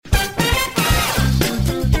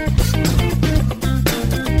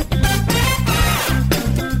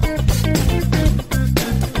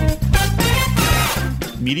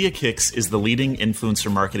MediaKicks is the leading influencer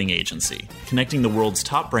marketing agency, connecting the world's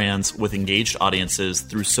top brands with engaged audiences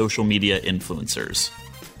through social media influencers.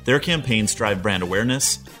 Their campaigns drive brand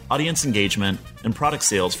awareness, audience engagement, and product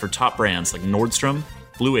sales for top brands like Nordstrom,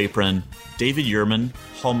 Blue Apron, David Yurman,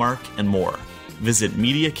 Hallmark, and more. Visit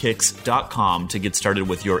MediaKicks.com to get started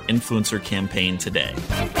with your influencer campaign today.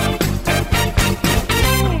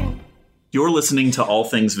 You're listening to All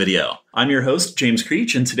Things Video. I'm your host, James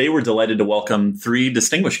Creech, and today we're delighted to welcome three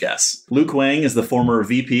distinguished guests. Luke Wang is the former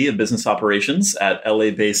VP of Business Operations at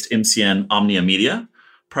LA-based MCN Omnia Media.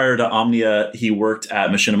 Prior to Omnia, he worked at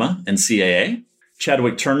Machinima and CAA.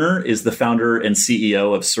 Chadwick Turner is the founder and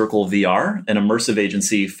CEO of Circle VR, an immersive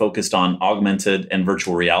agency focused on augmented and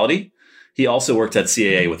virtual reality. He also worked at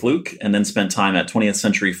CAA with Luke and then spent time at 20th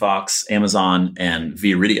Century Fox, Amazon, and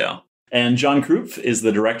VRideo. And John Krupp is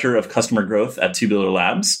the Director of Customer Growth at Tubular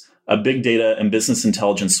Labs, a big data and business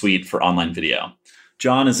intelligence suite for online video.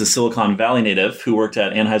 John is a Silicon Valley native who worked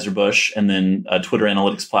at Anheuser-Busch and then a Twitter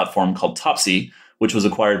analytics platform called Topsy, which was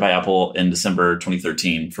acquired by Apple in December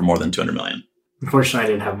 2013 for more than $200 million. Unfortunately, I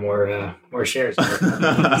didn't have more shares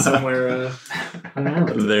somewhere on the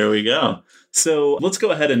island. There we go. So let's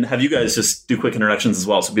go ahead and have you guys just do quick introductions as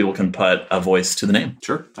well so people can put a voice to the name.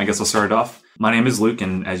 Sure. I guess I'll start it off. My name is Luke,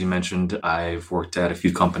 and as you mentioned, I've worked at a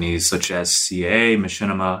few companies such as CAA,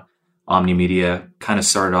 Machinima, Omnia Media. Kind of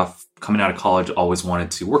started off coming out of college, always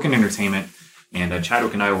wanted to work in entertainment. And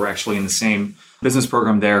Chadwick and I were actually in the same business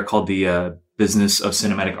program there called the Business of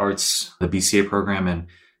Cinematic Arts, the BCA program. And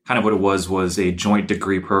kind of what it was a joint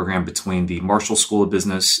degree program between the Marshall School of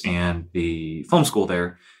Business and the film school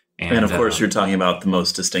there. And of course, you're talking about the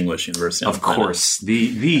most distinguished university. Of course,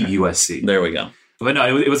 the USC. There we go. But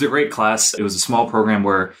no, it was a great class. It was a small program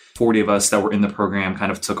where 40 of us that were in the program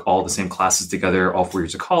kind of took all the same classes together all 4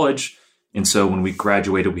 years of college. And so when we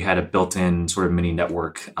graduated, we had a built-in sort of mini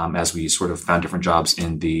network as we sort of found different jobs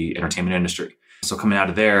in the entertainment industry. So coming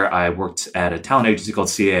out of there, I worked at a talent agency called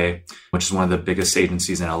CAA, which is one of the biggest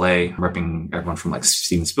agencies in LA, repping everyone from like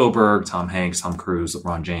Steven Spielberg, Tom Hanks, Tom Cruise,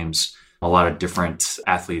 LeBron James, a lot of different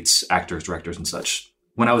athletes, actors, directors, and such.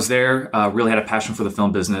 When I was there, really had a passion for the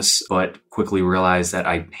film business, but quickly realized that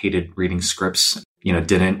I hated reading scripts.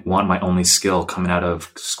 Didn't want my only skill coming out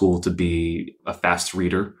of school to be a fast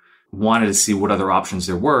reader. Wanted to see what other options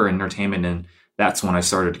there were in entertainment. And that's when I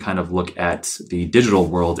started to kind of look at the digital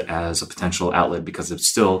world as a potential outlet because it's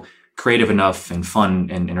still creative enough and fun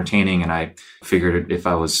and entertaining. And I figured if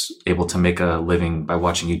I was able to make a living by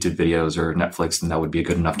watching YouTube videos or Netflix, then that would be a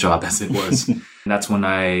good enough job as it was. And that's when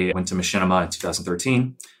I went to Machinima in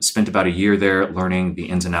 2013, spent about a year there learning the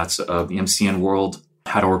ins and outs of the MCN world,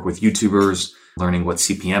 how to work with YouTubers, learning what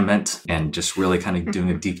CPM meant, and just really kind of doing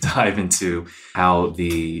a deep dive into how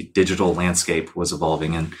the digital landscape was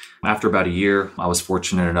evolving. And after about a year, I was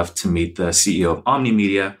fortunate enough to meet the CEO of Omnia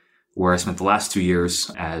Media, where I spent the last 2 years,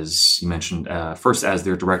 as you mentioned, first as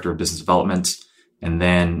their director of business development, and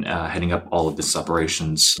then heading up all of business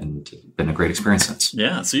operations, and been a great experience since.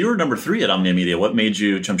 Yeah. So you were number 3 at Omnia Media. What made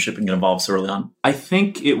you jump ship and get involved so early on? I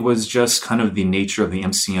think it was just kind of the nature of the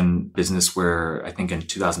MCN business where I think in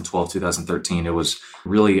 2012, 2013, it was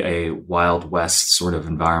really a Wild West sort of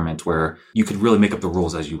environment where you could really make up the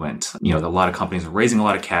rules as you went. A lot of companies were raising a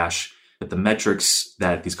lot of cash, but the metrics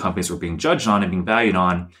that these companies were being judged on and being valued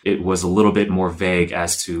on, it was a little bit more vague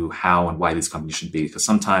as to how and why these companies should be. Because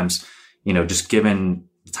sometimes, just given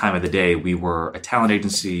the time of the day, we were a talent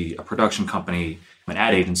agency, a production company, an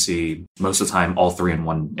ad agency, most of the time, all three in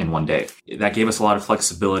one day. That gave us a lot of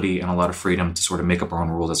flexibility and a lot of freedom to sort of make up our own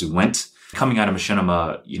rules as we went. Coming out of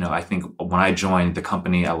Machinima, I think when I joined the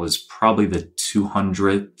company, I was probably the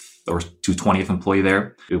 200th or 220th employee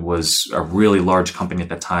there. It was a really large company at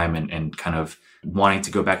that time and kind of wanting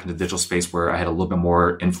to go back into the digital space where I had a little bit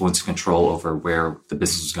more influence and control over where the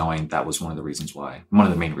business was going. That was one of the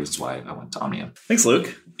main reasons why I went to Omnia. Thanks,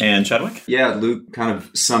 Luke. And Chadwick? Yeah, Luke kind of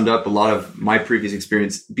summed up a lot of my previous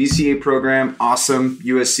experience. BCA program, awesome.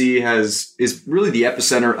 USC is really the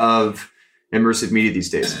epicenter of immersive media these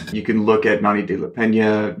days. You can look at Nani de la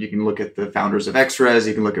Pena, you can look at the founders of X-Res,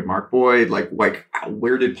 you can look at Mark Boyd, like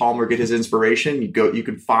where did Palmer get his inspiration? You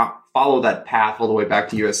could follow that path all the way back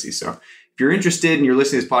to USC. So if you're interested and you're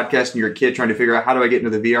listening to this podcast and you're a kid trying to figure out how do I get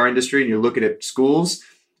into the VR industry and you're looking at schools,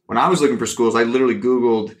 when I was looking for schools, I literally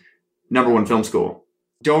Googled #1 film school.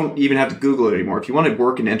 Don't even have to Google it anymore. If you want to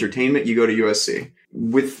work in entertainment, you go to USC.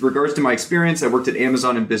 With regards to my experience, I worked at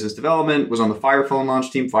Amazon in business development, was on the Fire Phone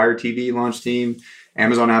launch team, Fire TV launch team,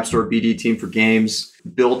 Amazon App Store BD team for games,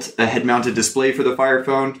 built a head-mounted display for the Fire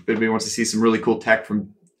Phone. If anybody wants to see some really cool tech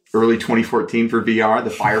from early 2014 for VR. The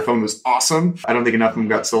Fire Phone was awesome. I don't think enough of them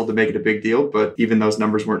got sold to make it a big deal, but even those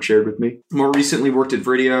numbers weren't shared with me. More recently worked at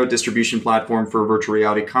Vrideo, distribution platform for virtual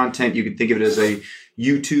reality content. You can think of it as a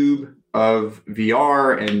YouTube of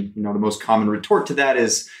VR. And, the most common retort to that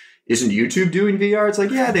is, isn't YouTube doing VR? It's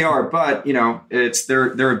like, yeah, they are. But,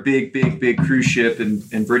 they're a big cruise ship, and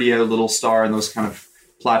Vrideo, Little Star, and those kind of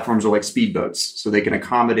platforms are like speedboats. So they can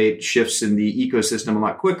accommodate shifts in the ecosystem a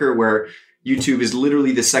lot quicker, where YouTube is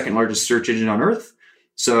literally the second largest search engine on earth.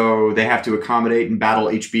 So they have to accommodate and battle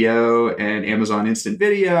HBO and Amazon Instant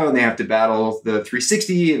Video, and they have to battle the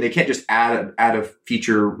 360, and they can't just add a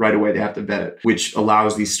feature right away. They have to vet it, which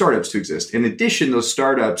allows these startups to exist. In addition, those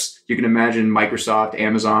startups, you can imagine Microsoft,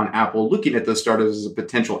 Amazon, Apple looking at those startups as a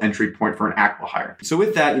potential entry point for an acqui-hire. So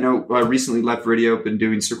with that, I recently left Vrideo, been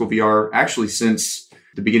doing Circle VR actually since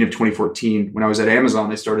the beginning of 2014. When I was at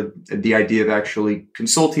Amazon, I started the idea of actually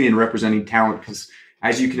consulting and representing talent, because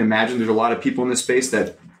as you can imagine, there's a lot of people in this space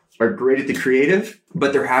that are great at the creative,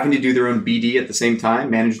 but they're having to do their own BD at the same time,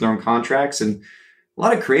 manage their own contracts. And a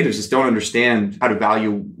lot of creatives just don't understand how to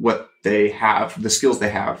value what they have, the skills they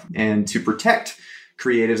have, and to protect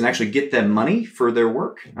creatives and actually get them money for their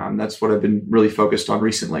work. That's what I've been really focused on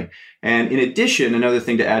recently. And in addition, another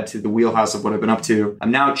thing to add to the wheelhouse of what I've been up to, I'm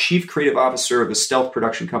now Chief Creative Officer of a stealth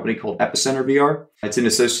production company called Epicenter VR. It's in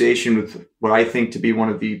association with what I think to be one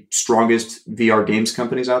of the strongest VR games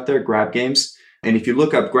companies out there, Grab Games. And if you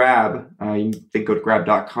look up Grab, you can go to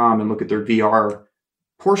grab.com and look at their VR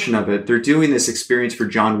portion of it. They're doing this experience for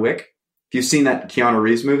John Wick. If you've seen that Keanu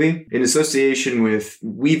Reeves movie, in association with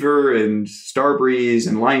Weaver and Starbreeze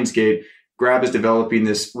and Lionsgate, Grab is developing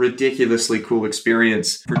this ridiculously cool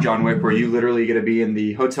experience for John Wick, where you literally get to be in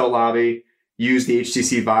the hotel lobby, use the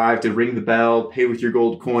HTC Vive to ring the bell, pay with your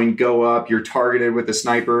gold coin, go up, you're targeted with a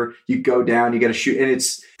sniper, you go down, you got to shoot. And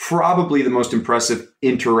it's probably the most impressive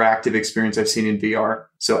interactive experience I've seen in VR.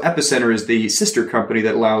 So Epicenter is the sister company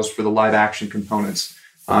that allows for the live action components.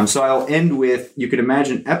 So I'll end with, you can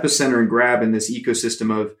imagine Epicenter and Grab in this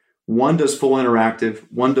ecosystem of one does full interactive,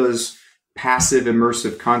 one does passive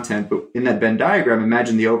immersive content. But in that Venn diagram,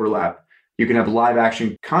 imagine the overlap. You can have live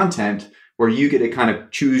action content where you get to kind of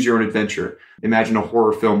choose your own adventure. Imagine a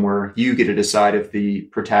horror film where you get to decide if the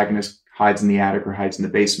protagonist hides in the attic or hides in the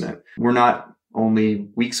basement. We're not only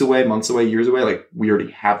weeks away, months away, years away. Like, we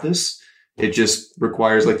already have this. It just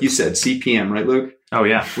requires, like you said, CPM, right, Luke? Oh,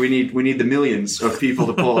 yeah. We need the millions of people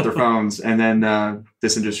to pull out their phones, and then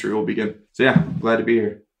this industry will begin. So yeah, glad to be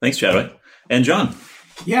here. Thanks, Chadwick. And John.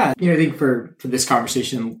 Yeah, I think for this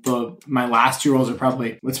conversation, my last two roles are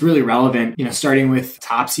probably what's really relevant, starting with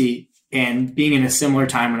Topsy and being in a similar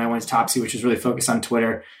time when I went to Topsy, which was really focused on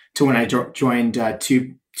Twitter, to when I joined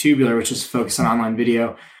Tubular, which was focused on online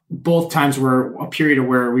video. Both times were a period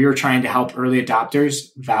where we were trying to help early adopters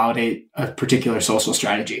validate a particular social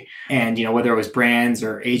strategy. And, whether it was brands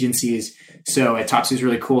or agencies. So at Topsy was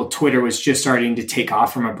really cool. Twitter was just starting to take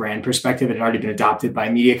off from a brand perspective. It had already been adopted by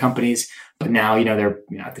media companies. But now, they're,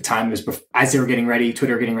 at the time, it was as they were getting ready,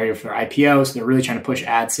 Twitter getting ready for their IPO. So they're really trying to push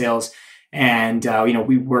ad sales. And,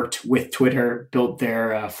 we worked with Twitter, built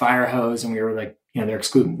their fire hose, and we were like, one of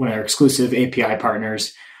their exclusive API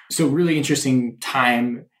partners. So really interesting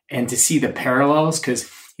time. And to see the parallels,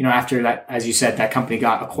 because, after that, as you said, that company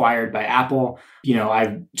got acquired by Apple,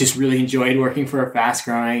 I just really enjoyed working for a fast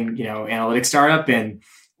growing, analytics startup and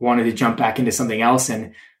wanted to jump back into something else.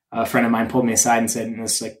 And a friend of mine pulled me aside and said, and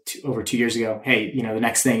this was like over 2 years ago, hey, the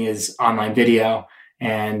next thing is online video.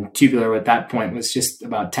 And Tubular at that point was just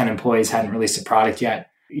about 10 employees, hadn't released a product yet,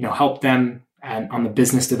 help them and on the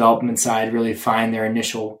business development side, really find their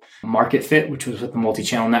initial market fit, which was with the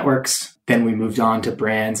multi-channel networks. Then we moved on to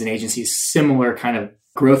brands and agencies, similar kind of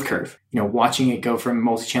growth curve, watching it go from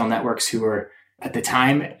multi-channel networks who were at the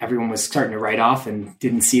time, everyone was starting to write off and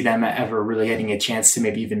didn't see them ever really getting a chance to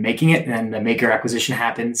maybe even making it. And then the Maker acquisition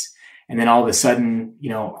happens. And then all of a sudden,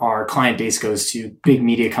 our client base goes to big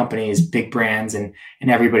media companies, big brands, and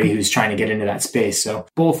everybody who's trying to get into that space. So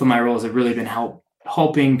both of my roles have really been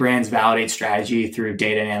helping brands validate strategy through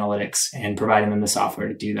data and analytics and providing them the software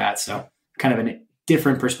to do that. So kind of a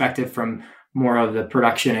different perspective from more of the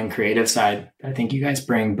production and creative side I think you guys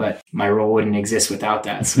bring, but my role wouldn't exist without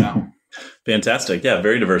that. So fantastic. Yeah,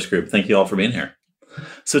 very diverse group. Thank you all for being here.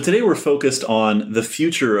 So today we're focused on the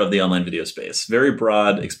future of the online video space. Very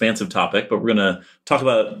broad, expansive topic, but we're going to talk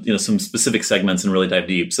about some specific segments and really dive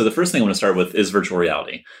deep. So the first thing I want to start with is virtual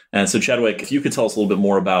reality. And so Chadwick, if you could tell us a little bit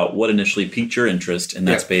more about what initially piqued your interest in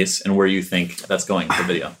that space and where you think that's going for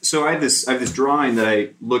video. So I have this drawing that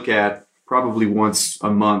I look at probably once a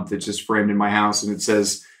month. It's just framed in my house, and it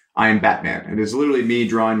says, I am Batman. And it's literally me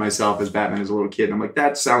drawing myself as Batman as a little kid. And I'm like,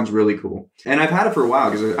 that sounds really cool. And I've had it for a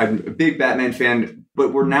while because I'm a big Batman fan,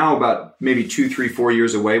 but we're now about maybe 2, 3, 4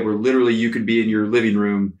 years away where literally you could be in your living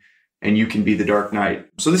room and you can be the Dark Knight.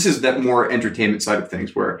 So this is that more entertainment side of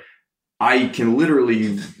things where I can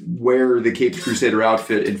literally wear the Caped Crusader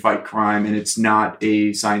outfit and fight crime. And it's not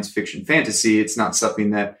a science fiction fantasy. It's not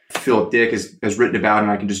something that Philip Dick has written about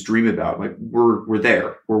and I can just dream about. Like we're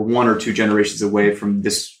there. We're 1 or 2 generations away from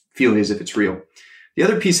this feeling as if it's real. The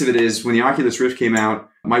other piece of it is when the Oculus Rift came out,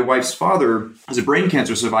 my wife's father is a brain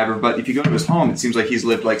cancer survivor, but if you go to his home, it seems like he's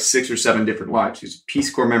lived like 6 or 7 different lives. He's a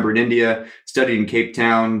Peace Corps member in India, studied in Cape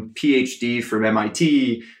Town, PhD from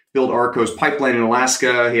MIT, built Arcos pipeline in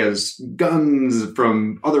Alaska. He has guns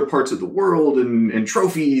from other parts of the world and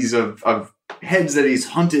trophies of heads that he's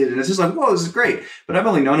hunted. And it's just like, whoa, this is great. But I've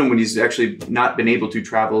only known him when he's actually not been able to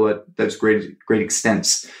travel at those great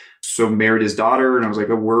extents. So married his daughter, and I was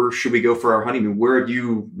like, oh, where should we go for our honeymoon? Where have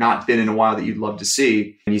you not been in a while that you'd love to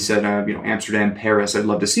see? And he said, Amsterdam, Paris, I'd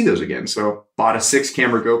love to see those again. So bought a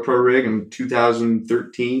 6-camera GoPro rig in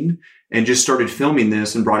 2013 and just started filming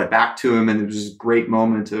this and brought it back to him. And it was a great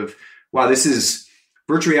moment of, wow,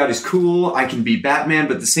 virtual reality is cool. I can be Batman,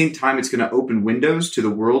 but at the same time, it's going to open windows to the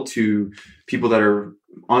world to people that are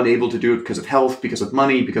unable to do it because of health, because of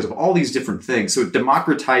money, because of all these different things. So it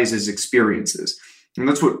democratizes experiences. And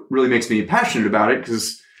that's what really makes me passionate about it,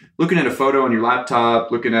 because looking at a photo on your laptop,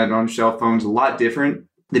 looking at it on cell phones, a lot different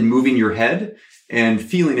than moving your head and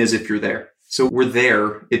feeling as if you're there. So we're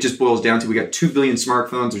there. It just boils down to we got 2 billion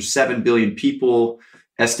smartphones. There's 7 billion people.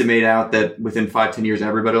 Estimate out that within 5-10 years,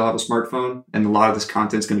 everybody will have a smartphone, and a lot of this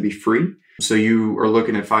content is going to be free. So you are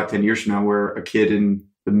looking at 5-10 years from now where a kid in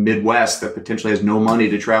the Midwest that potentially has no money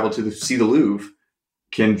to travel to see the Louvre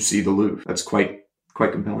can see the Louvre. That's quite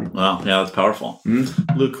compelling. Wow. Yeah, that's powerful.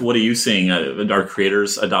 Mm-hmm. Luke, what are you seeing? Are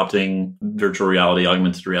creators adopting virtual reality,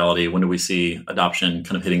 augmented reality? When do we see adoption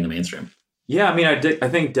kind of hitting the mainstream? Yeah, I mean, I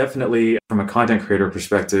think definitely from a content creator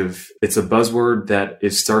perspective, it's a buzzword that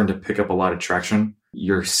is starting to pick up a lot of traction.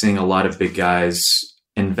 You're seeing a lot of big guys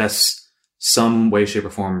invest some way, shape, or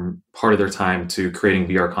form part of their time to creating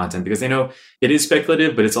VR content because they know it is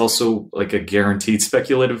speculative, but it's also like a guaranteed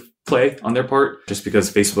speculative play on their part, just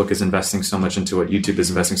because Facebook is investing so much into it. YouTube is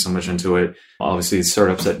investing so much into it. Obviously,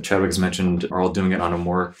 startups that Chadwick has mentioned are all doing it on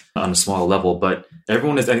a smaller level, but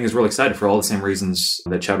everyone I think is really excited for all the same reasons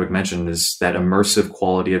that Chadwick mentioned, is that immersive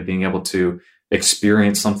quality of being able to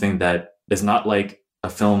experience something that is not like a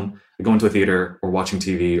film, going to a theater or watching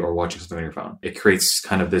TV or watching something on your phone. It creates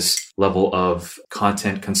kind of this level of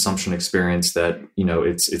content consumption experience that,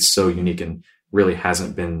 it's so unique and really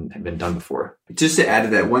hasn't been done before. Just to add to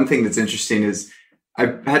that, one thing that's interesting is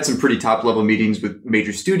I've had some pretty top level meetings with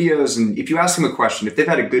major studios. And if you ask them a question, if they've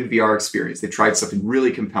had a good VR experience, they've tried something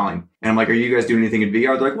really compelling. And I'm like, are you guys doing anything in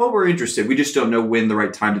VR? They're like, well, we're interested. We just don't know when the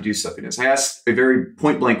right time to do something is. I asked a very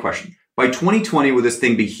point blank question. By 2020, will this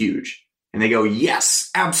thing be huge? And they go, yes,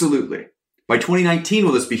 absolutely. By 2019,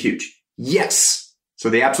 will this be huge? Yes. So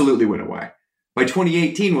they absolutely went away. By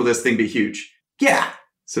 2018, will this thing be huge? Yeah.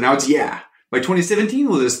 So now it's yeah. By 2017,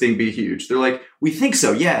 will this thing be huge? They're like, we think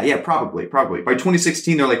so. Yeah, probably. By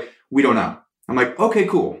 2016, they're like, we don't know. I'm like, okay,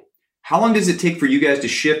 cool. How long does it take for you guys to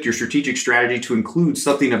shift your strategic strategy to include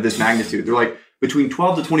something of this magnitude? They're like, between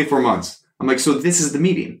 12 to 24 months. I'm like, so this is the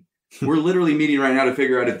meeting. We're literally meeting right now to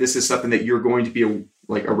figure out if this is something that you're going to be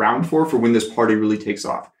around for when this party really takes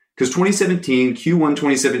off. Because Q1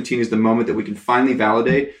 2017 is the moment that we can finally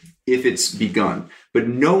validate if it's begun. But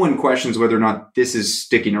no one questions whether or not this is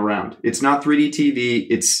sticking around. It's not 3D TV.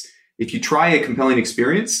 If you try a compelling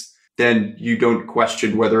experience, then you don't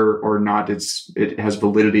question whether or not it has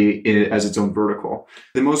validity in it as its own vertical.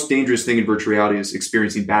 The most dangerous thing in virtual reality is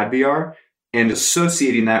experiencing bad VR and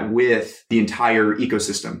associating that with the entire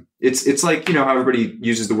ecosystem. It's like, how everybody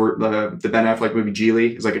uses the word, the Ben Affleck movie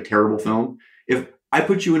Geely is like a terrible film. If I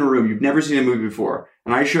put you in a room, you've never seen a movie before,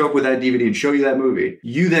 and I show up with that DVD and show you that movie,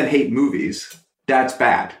 you then hate movies. That's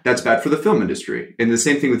bad. That's bad for the film industry. And the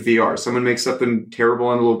same thing with VR. Someone makes something terrible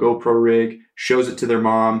on a little GoPro rig, shows it to their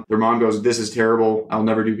mom. Their mom goes, this is terrible. I'll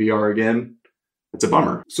never do VR again. It's a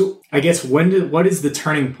bummer. So I guess what does the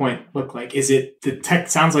turning point look like? Is it the tech?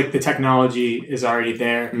 Sounds like the technology is already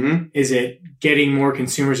there. Mm-hmm. Is it getting more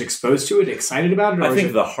consumers exposed to it, excited about it? I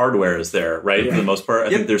think the hardware is there, right? Yeah. For the most part. I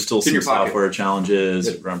think there's still some software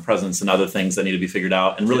challenges around presence and other things that need to be figured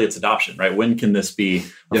out. And really it's adoption, right? When can this be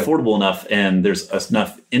affordable enough? And there's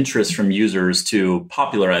enough interest from users to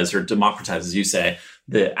popularize or democratize, as you say,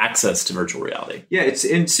 the access to virtual reality. Yeah, it's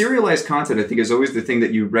in serialized content, I think, is always the thing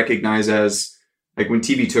that you recognize as Like when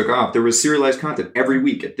TV took off, there was serialized content every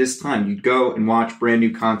week. At this time, you'd go and watch brand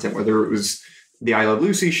new content, whether it was the I Love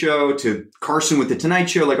Lucy show to Carson with the Tonight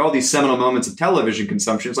Show, like all these seminal moments of television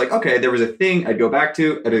consumption. It's like, okay, there was a thing I'd go back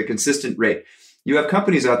to at a consistent rate. You have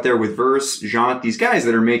companies out there with Verse, Jaunt, these guys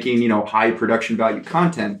that are making, high production value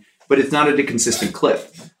content, but it's not at a consistent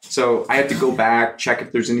clip. So I have to go back, check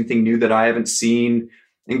if there's anything new that I haven't seen.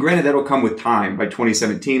 And granted, that'll come with time. By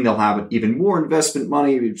 2017, they'll have even more investment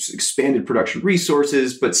money, expanded production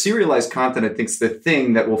resources. But serialized content, I think, is the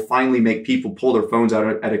thing that will finally make people pull their phones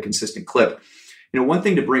out at a consistent clip. One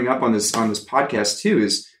thing to bring up on this podcast, too,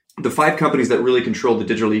 is the 5 companies that really control the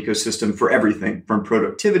digital ecosystem for everything, from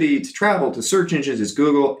productivity to travel to search engines, is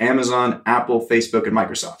Google, Amazon, Apple, Facebook, and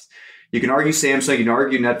Microsoft. You can argue Samsung, you can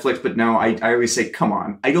argue Netflix, but no, I always say, come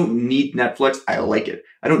on, I don't need Netflix. I like it.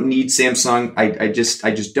 I don't need Samsung. I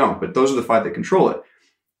just don't. But those are the 5 that control it.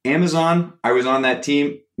 Amazon, I was on that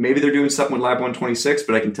team. Maybe they're doing something with Lab 126,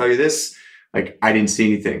 but I can tell you this, I didn't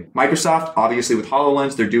see anything. Microsoft, obviously with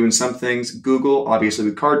HoloLens, they're doing some things. Google, obviously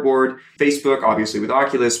with Cardboard. Facebook, obviously with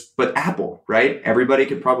Oculus. But Apple, right? Everybody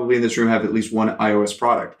could probably in this room have at least one iOS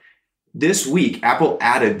product. This week, Apple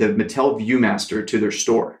added the Mattel ViewMaster to their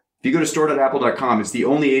store. If you go to store.apple.com, it's the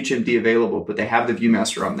only HMD available, but they have the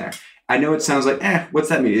ViewMaster on there. I know it sounds like, what's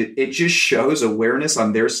that mean? It just shows awareness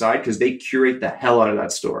on their side because they curate the hell out of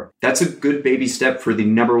that store. That's a good baby step for the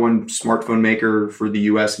number one smartphone maker for the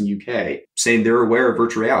US and UK, saying they're aware of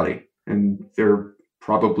virtual reality and they're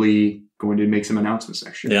probably going to make some announcements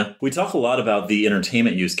next year. Yeah. We talk a lot about the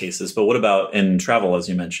entertainment use cases, but what about in travel, as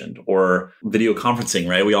you mentioned, or video conferencing,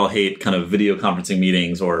 right? We all hate kind of video conferencing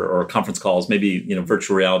meetings or conference calls. Maybe,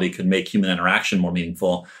 virtual reality could make human interaction more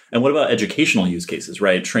meaningful. And what about educational use cases,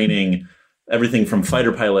 right? Training everything from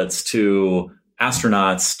fighter pilots to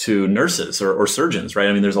astronauts to nurses or surgeons, right?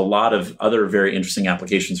 I mean, there's a lot of other very interesting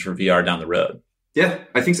applications for VR down the road. Yeah,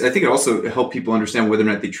 I think it also helped people understand whether or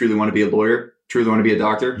not they truly want to be a lawyer, truly want to be a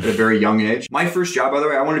doctor at a very young age. My first job, by the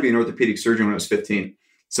way, I wanted to be an orthopedic surgeon when I was 15.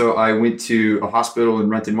 So I went to a hospital in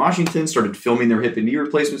Renton, Washington, started filming their hip and knee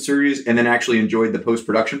replacement surgeries, and then actually enjoyed the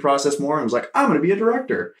post-production process more. And was like, I'm going to be a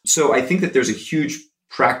director. So I think that there's a huge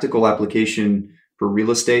practical application for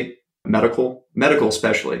real estate, medical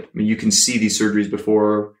especially. I mean, you can see these surgeries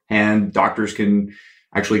beforehand. Doctors can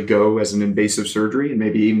actually go as an invasive surgery and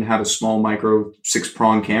maybe even have a small micro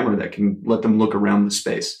 6-prong camera that can let them look around the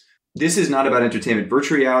space. This is not about entertainment.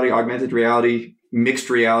 Virtual reality, augmented reality, mixed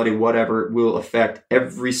reality, whatever, will affect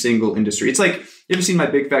every single industry. It's like, you ever seen My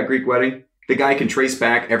Big Fat Greek Wedding? The guy can trace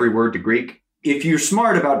back every word to Greek. If you're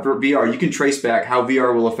smart about VR, you can trace back how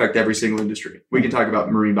VR will affect every single industry. We can talk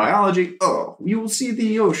about marine biology. Oh, you will see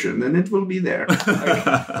the ocean and it will be there.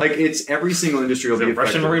 Like it's every single industry will be affected.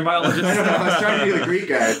 Russian marine biologist? I don't know. I was trying to be the Greek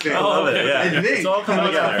guy. I think. I love it. Yeah. I think. It's all coming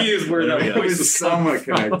together. Confused where that voice is somewhat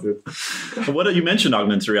connected. What you mentioned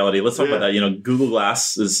augmented reality. Let's talk about that. Google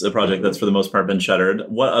Glass is a project that's for the most part been shuttered.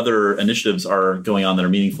 What other initiatives are going on that are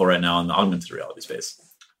meaningful right now in the augmented reality space?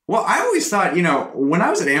 Well, I always thought, when I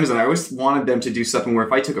was at Amazon, I always wanted them to do something where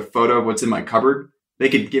if I took a photo of what's in my cupboard, they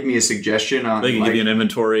could give me a suggestion on. They can give you an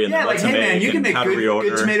inventory and what to make. Hey man, you can make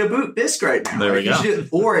good tomato bisque right now. There we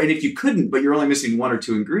go. And if you couldn't, but you're only missing 1 or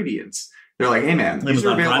 2 ingredients, they're like, hey man, these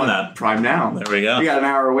are available on Prime now. There we go. You got an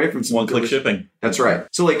hour away from some one-click shipping. That's right.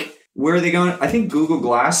 So where are they going? I think Google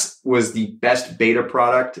Glass was the best beta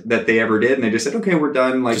product that they ever did. And they just said, okay, we're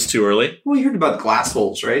done. Just too early? Well, you heard about glass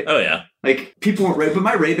holes, right? Oh, yeah. People weren't ready. But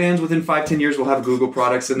my Ray-Bans within 5-10 years will have Google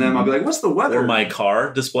products in them. I'll be like, what's the weather? Or my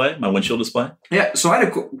car display, my windshield display. Yeah. So I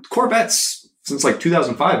had Corvettes since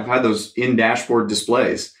 2005. I've had those in-dashboard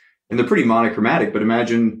displays. And they're pretty monochromatic. But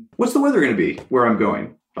imagine, what's the weather going to be where I'm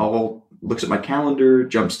going? I'll looks at my calendar,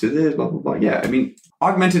 jumps to this, blah, blah, blah. Yeah, I mean,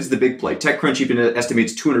 augmented is the big play. TechCrunch even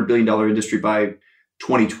estimates $200 billion industry by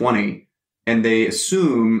 2020. And they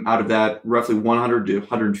assume out of that roughly 100 to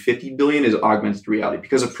 150 billion is augmented reality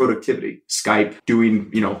because of productivity. Skype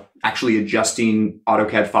doing, actually adjusting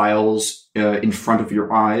AutoCAD files in front of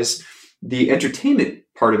your eyes. The entertainment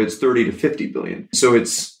part of it's 30 to 50 billion. So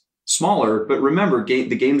it's smaller, but remember,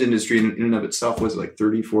 the games industry in and of itself was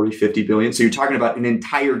 30, 40, 50 billion. So you're talking about an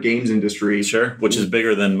entire games industry. Sure, which is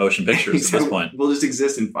bigger than motion pictures at this point. Will just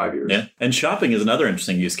exist in 5 years. Yeah, and shopping is another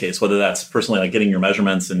interesting use case, whether that's personally getting your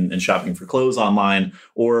measurements and shopping for clothes online,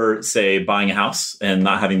 or say buying a house and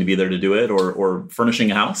not having to be there to do it, or furnishing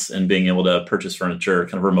a house and being able to purchase furniture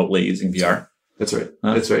kind of remotely using VR. That's right.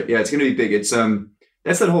 That's right. Yeah, it's going to be big. It's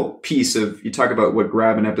that's that whole piece of, you talk about what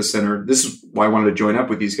Grab and Epicenter. This is why I wanted to join up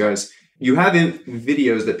with these guys. You have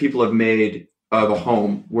videos that people have made of a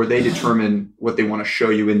home where they determine what they want to show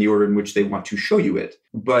you in the order in which they want to show you it.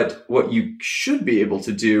 But what you should be able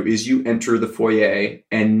to do is you enter the foyer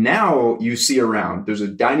and now you see around. There's a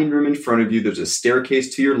dining room in front of you. There's a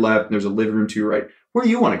staircase to your left. And there's a living room to your right. Where do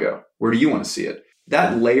you want to go? Where do you want to see it?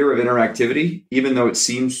 That layer of interactivity, even though it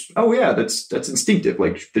seems, oh yeah, that's instinctive.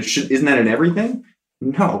 Like, isn't that in everything?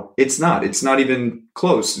 No, it's not. It's not even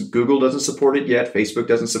close. Google doesn't support it yet. Facebook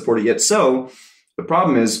doesn't support it yet. So the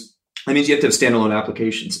problem is, that means you have to have standalone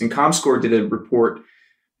applications. And Comscore did a report,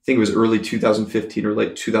 I think it was early 2015 or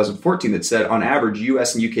late 2014, that said on average,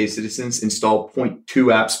 US and UK citizens install 0.2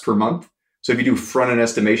 apps per month. So if you do front-end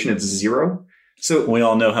estimation, it's 0. So we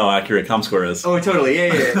all know how accurate Comscore is. Oh, totally.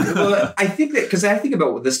 Yeah. Well, I think that because I think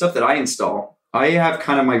about the stuff that I install, I have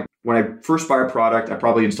kind of when I first buy a product, I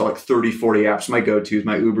probably install like 30, 40 apps, my go-tos,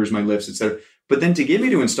 my Ubers, my Lyfts, etc. But then to get me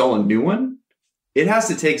to install a new one, it has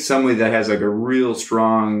to take somebody that has like a real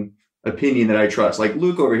strong opinion that I trust. Like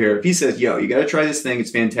Luke over here, if he says, yo, you got to try this thing, it's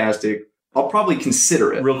fantastic, I'll probably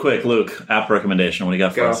consider it. Real quick, Luke, app recommendation. What do you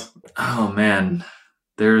got for us? Oh, man.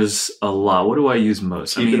 There's a lot. What do I use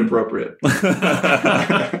most? Keep it appropriate.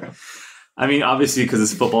 I mean, obviously, because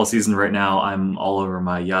it's football season right now, I'm all over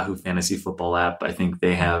my Yahoo Fantasy Football app. I think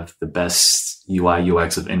they have the best UI,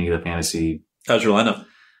 UX of any of the fantasy. How's your lineup?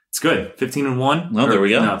 It's good. 15-1. Oh, there we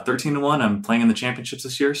go. No, 13-1. I'm playing in the championships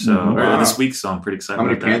this year, or this week, so I'm pretty excited about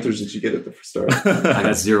that. How many Panthers did you get at the start? I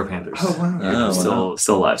got 0 Panthers. Oh, wow.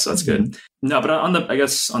 Still alive, so that's good. No, but on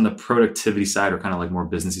the productivity side, or kind of like more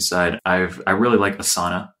businessy side, I really like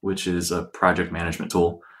Asana, which is a project management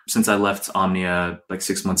tool. Since I left Omnia like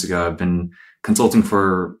 6 months ago, I've been consulting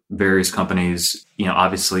for various companies,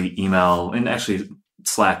 obviously email and actually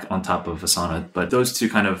Slack on top of Asana. But those two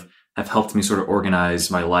kind of have helped me sort of organize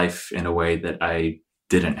my life in a way that I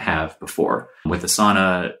didn't have before. With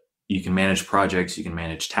Asana, you can manage projects, you can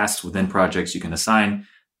manage tasks within projects, you can assign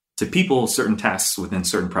to people certain tasks within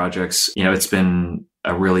certain projects. It's been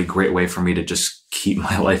a really great way for me to just keep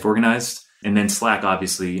my life organized. And then Slack,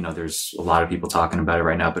 obviously, there's a lot of people talking about it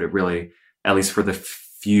right now, but it really, at least for the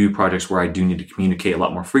few projects where I do need to communicate a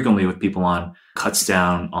lot more frequently with people on, cuts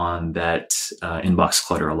down on that inbox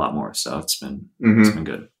clutter a lot more. So it's been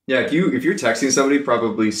good. Yeah, if you're texting somebody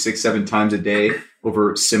probably 6-7 times a day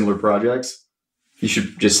over similar projects, you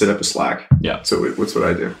should just set up a Slack. Yeah. So what's what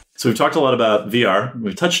I do? So we've talked a lot about VR.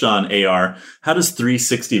 We've touched on AR. How does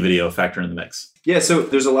 360 video factor in the mix? Yeah, so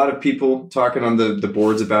there's a lot of people talking on the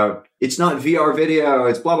boards about it's not VR video,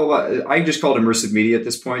 it's blah, blah, blah. I just call it immersive media at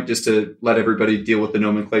this point, just to let everybody deal with the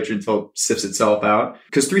nomenclature until it sifts itself out.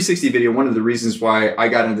 Because 360 video, one of the reasons why I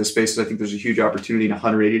got into this space is I think there's a huge opportunity in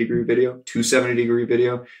 180-degree video, 270-degree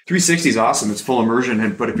video. 360 is awesome. It's full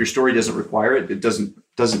immersion, but if your story doesn't require it, it doesn't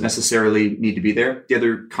necessarily need to be there. The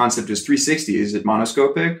other concept is 360. Is it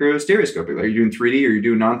monoscopic or stereoscopic? Like, are you doing 3D or you're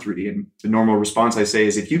doing non-3D? And the normal response I say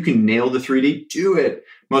is, if you can nail the 3D, do it.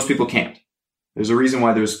 Most people can't. There's a reason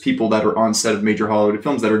why there's people that are on set of major Hollywood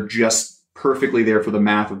films that are just perfectly there for the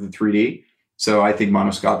math of the 3D. So I think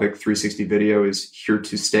monoscopic 360 video is here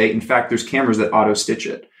to stay. In fact, there's cameras that auto stitch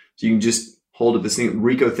it. So you can just hold it this thing.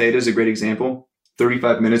 Ricoh Theta is a great example.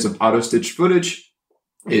 35 minutes of auto stitched footage.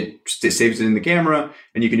 It saves it in the camera,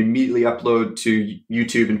 and you can immediately upload to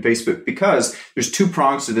YouTube and Facebook, because there's 2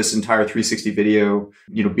 prongs to this entire 360 video,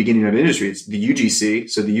 beginning of industry. It's the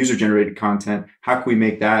UGC, so the user generated content. How can we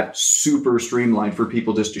make that super streamlined for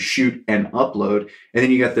people just to shoot and upload? And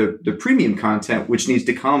then you got the premium content, which needs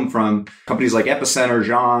to come from companies like Epicenter,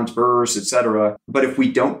 Jeans, Burst, etc. But if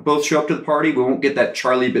we don't both show up to the party, we won't get that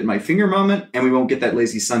Charlie bit my finger moment, and we won't get that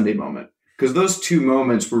lazy Sunday moment. Because those 2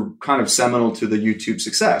 moments were kind of seminal to the YouTube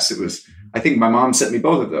success. It was, I think my mom sent me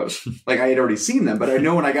both of those. Like, I had already seen them, but I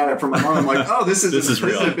know when I got it from my mom, I'm like, oh, this is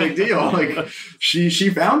a big deal. Like, she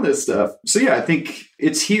found this stuff. So yeah, I think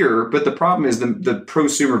it's here. But the problem is the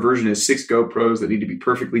prosumer version is 6 GoPros that need to be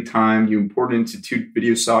perfectly timed. You import it into 2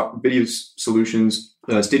 video solutions,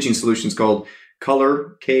 stitching solutions called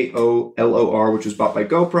Kolor, Kolor, which was bought by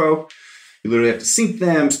GoPro. You literally have to sync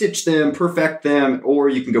them, stitch them, perfect them, or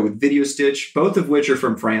you can go with Video Stitch, both of which are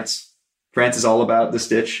from France. France is all about the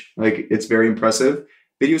stitch. Like, it's very impressive.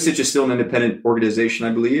 Video Stitch is still an independent organization,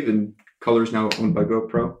 I believe, and Kolor is now owned by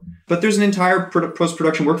GoPro. But there's an entire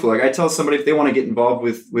post-production workflow. Like, I tell somebody, if they want to get involved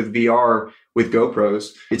with VR with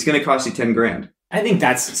GoPros, it's going to cost you $10,000. I think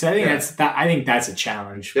that's a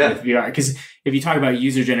challenge with VR, because if you talk about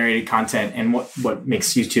user-generated content and what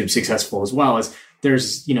makes YouTube successful as well, is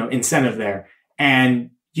there's incentive there,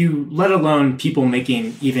 and you let alone people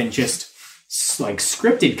making even just like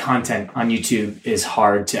scripted content on YouTube is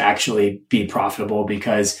hard to actually be profitable,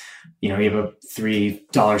 because you have a $3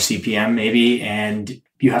 CPM maybe, and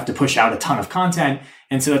you have to push out a ton of content.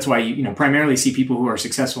 And so that's why you primarily see people who are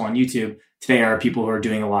successful on YouTube today are people who are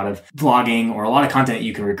doing a lot of vlogging or a lot of content that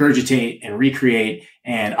you can regurgitate and recreate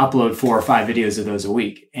and upload 4 or 5 videos of those a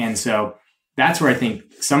week. And so that's where I think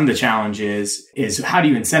some of the challenge is how do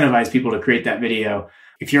you incentivize people to create that video?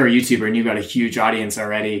 If you're a YouTuber and you've got a huge audience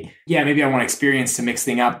already, yeah, maybe I want experience to mix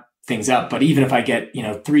things up. But even if I get,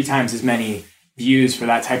 3 times as many views for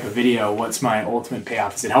that type of video, what's my ultimate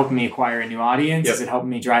payoff? Is it helping me acquire a new audience? Yep. Is it helping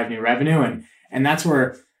me drive new revenue? And that's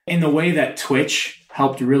where, in the way that Twitch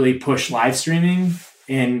helped really push live streaming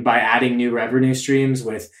and by adding new revenue streams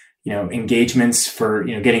with, engagements for,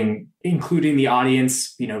 including the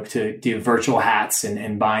audience, to do virtual hats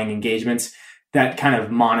and buying engagements, that kind of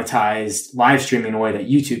monetized live streaming in a way that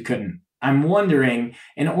YouTube couldn't. I'm wondering,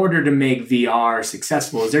 in order to make VR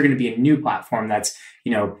successful, is there going to be a new platform that's,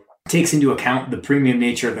 takes into account the premium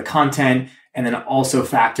nature of the content and then also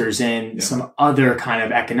factors in some other kind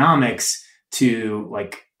of economics to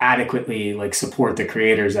adequately support the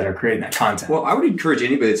creators that are creating that content? Well, I would encourage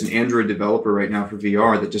anybody that's an Android developer right now for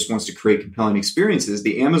VR that just wants to create compelling experiences.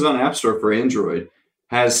 The Amazon App Store for Android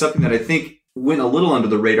has something that I think went a little under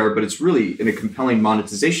the radar, but it's really in a compelling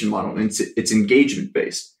monetization model, and it's engagement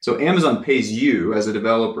based. So Amazon pays you as a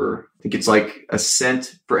developer, I think it's like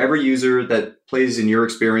 $0.01 for every user that plays in your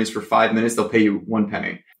experience for 5 minutes, they'll pay you 1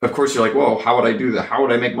 penny. Of course, you're like, well, how would I do that? How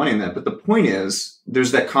would I make money in that? But the point is,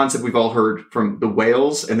 there's that concept we've all heard from the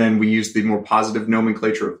whales, and then we use the more positive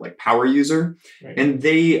nomenclature of power user. Right. And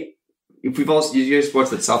you guys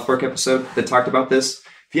watched that South Park episode that talked about this?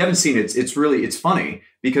 If you haven't seen it, it's funny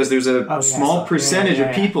because there's a small percentage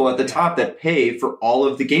of people at the top that pay for all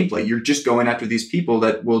of the gameplay. You're just going after these people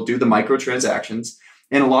that will do the microtransactions.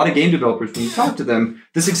 And a lot of game developers, when you talk to them,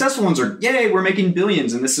 the successful ones are, yay, we're making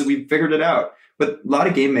billions and we figured it out. But a lot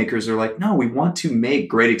of game makers are like, no, we want to make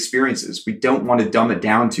great experiences. We don't want to dumb it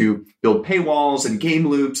down to build paywalls and game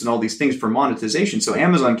loops and all these things for monetization. So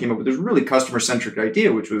Amazon came up with this really customer-centric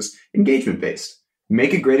idea, which was engagement-based.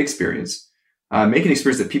 Make a great experience. Make an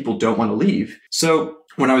experience that people don't want to leave. So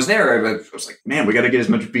when I was there, I was like, man, we got to get as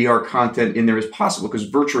much VR content in there as possible because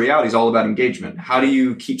virtual reality is all about engagement. How do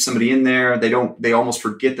you keep somebody in there? They almost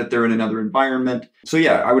forget that they're in another environment. So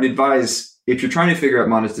yeah, I would advise, if you're trying to figure out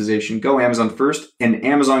monetization, go Amazon first. An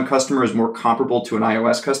Amazon customer is more comparable to an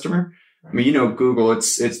iOS customer. I mean, Google,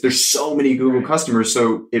 there's so many Google customers,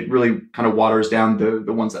 so it really kind of waters down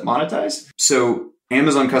the ones that monetize. So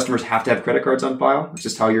Amazon customers have to have credit cards on file. It's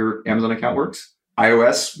just how your Amazon account works.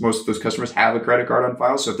 iOS, most of those customers have a credit card on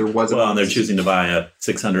file. So if there was and they're choosing to buy a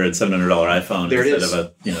 $600, $700 iPhone instead of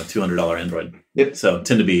a $200 Android. Yep. So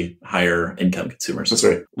tend to be higher income consumers. That's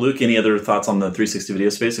right. Luke, any other thoughts on the 360 video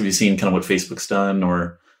space? Have you seen kind of what Facebook's done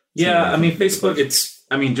or? Yeah, I mean, Facebook,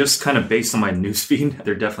 just kind of based on my newsfeed,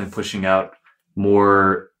 they're definitely pushing out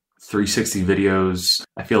more 360 videos.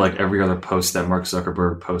 I feel like every other post that Mark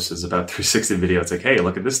Zuckerberg posts is about 360 video. It's like, hey,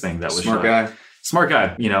 look at this thing that was smart guy. Smart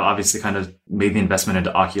guy, obviously kind of made the investment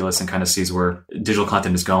into Oculus and kind of sees where digital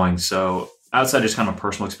content is going. So outside just kind of a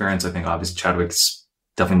personal experience, I think obviously Chadwick's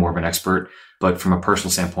definitely more of an expert. But from a personal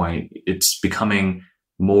standpoint, it's becoming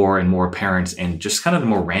more and more apparent in just kind of the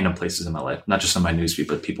more random places in my life, not just on my newsfeed,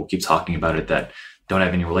 but people keep talking about it that don't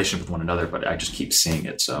have any relationship with one another, but I just keep seeing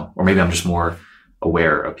it. So, or maybe I'm just more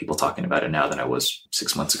aware of people talking about it now than I was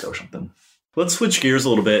 6 months ago or something. Let's switch gears a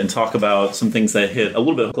little bit and talk about some things that hit a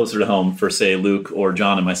little bit closer to home for, say, Luke or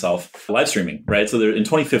John and myself. Live streaming, right? So in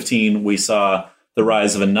 2015, we saw the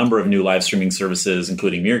rise of a number of new live streaming services,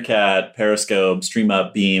 including Meerkat, Periscope,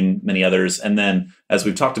 StreamUp, Beam, many others. And then, as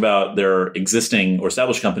we've talked about, there are existing or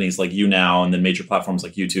established companies like YouNow and then major platforms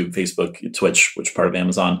like YouTube, Facebook, Twitch, which is part of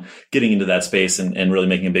Amazon, getting into that space and really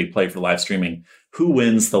making a big play for live streaming. Who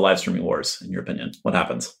wins the live streaming wars, in your opinion? What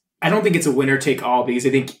happens? I don't think it's a winner take all, because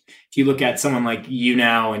I think if you look at someone like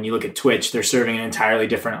YouNow and you look at Twitch, they're serving an entirely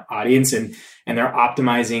different audience and they're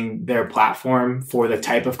optimizing their platform for the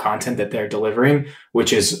type of content that they're delivering,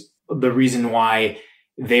 which is the reason why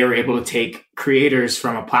they were able to take creators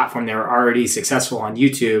from a platform that were already successful on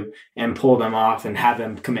YouTube and pull them off and have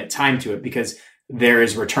them commit time to it, because there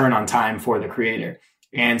is return on time for the creator.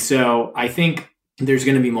 And so I think there's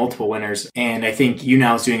going to be multiple winners. And I think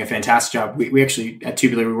YouNow is doing a fantastic job. We actually, at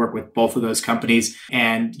Tubular, we work with both of those companies.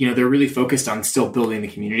 And, they're really focused on still building the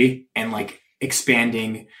community and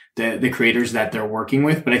expanding the creators that they're working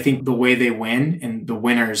with. But I think the way they win, and the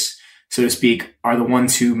winners, so to speak, are the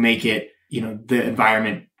ones who make it, the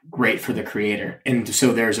environment great for the creator. And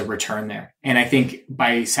so there's a return there. And I think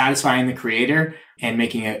by satisfying the creator and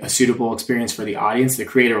making a suitable experience for the audience, the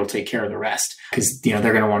creator will take care of the rest, because, they're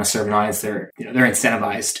going to want to serve an audience. They're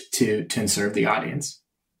incentivized to serve the audience.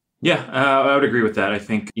 Yeah, I would agree with that. I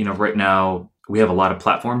think, right now we have a lot of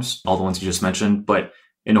platforms, all the ones you just mentioned, but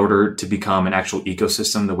in order to become an actual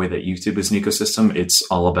ecosystem, the way that YouTube is an ecosystem, it's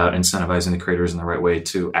all about incentivizing the creators in the right way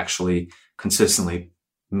to actually consistently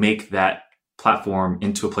make that platform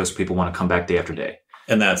into a place where people want to come back day after day.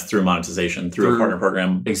 And that's through monetization, through a partner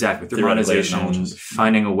program. Exactly. Through monetization,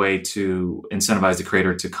 finding a way to incentivize the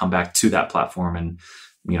creator to come back to that platform and,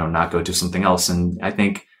 not go do something else. And I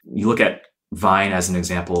think you look at Vine as an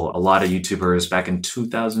example, a lot of YouTubers back in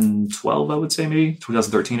 2012, I would say maybe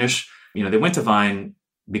 2013-ish, they went to Vine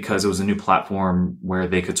because it was a new platform where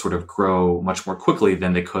they could sort of grow much more quickly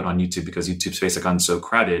than they could on YouTube because YouTube space had gotten so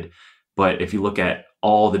crowded. But if you look at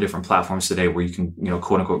all the different platforms today where you can,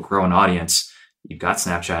 quote unquote, grow an audience, you've got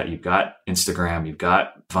Snapchat, you've got Instagram, you've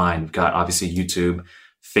got Vine, you've got obviously YouTube.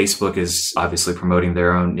 Facebook is obviously promoting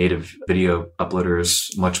their own native video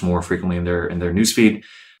uploaders much more frequently in their newsfeed.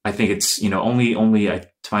 I think it's, only to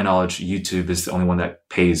my knowledge, YouTube is the only one that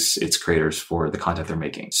pays its creators for the content they're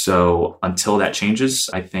making. So until that changes,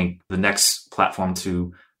 I think the next platform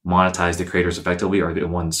to monetize the creators effectively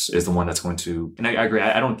is the one that's going to, and I agree.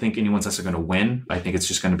 I don't think anyone's necessarily going to win. I think it's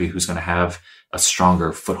just going to be who's going to have a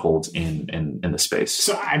stronger foothold in the space.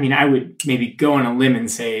 So, I would maybe go on a limb and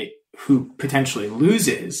say who potentially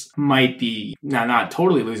loses might be, not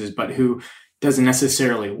totally loses, but who doesn't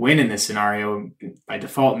necessarily win in this scenario by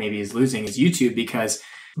default, maybe is losing, is YouTube, because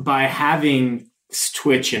by having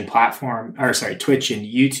Twitch and Twitch and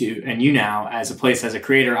YouTube and YouNow as a place as a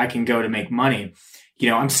creator, I can go to make money.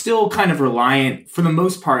 I'm still kind of reliant for the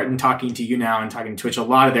most part in talking to YouNow and talking to Twitch. A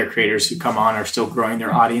lot of their creators who come on are still growing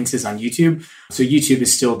their audiences on YouTube. So YouTube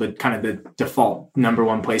is still the kind of the default number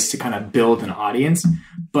one place to kind of build an audience,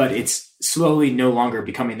 but it's slowly no longer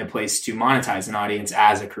becoming the place to monetize an audience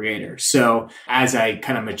as a creator. So as I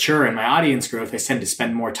kind of mature in my audience growth, I tend to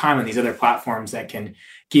spend more time on these other platforms that can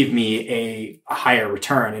give me a higher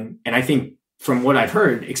return. And I think from what I've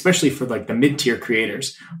heard, especially for like the mid-tier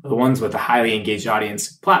creators, the ones with a highly engaged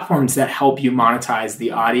audience, platforms that help you monetize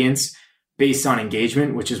the audience based on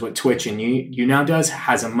engagement, which is what Twitch and YouNow does,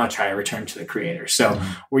 has a much higher return to the creator. So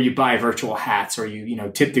where you buy virtual hats or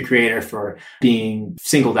you tip the creator for being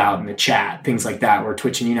singled out in the chat, things like that, where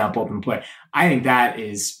Twitch and YouNow both employ. I think that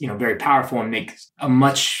is, very powerful and makes a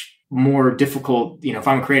much more difficult, if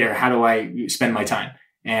I'm a creator, how do I spend my time?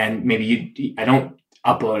 And maybe I don't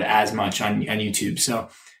upload as much on YouTube. So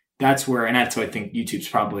that's where, and that's what I think YouTube's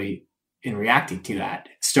probably in reacting to that,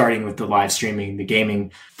 starting with the live streaming, the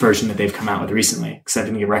gaming version that they've come out with recently, because I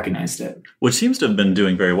think you recognized it. Which seems to have been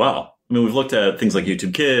doing very well. We've looked at things like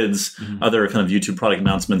YouTube Kids, other kind of YouTube product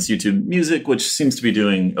announcements, YouTube Music, which seems to be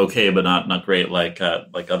doing okay, but not great like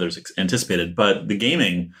others anticipated. But the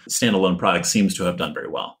gaming standalone product seems to have done very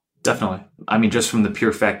well. Definitely. Just from the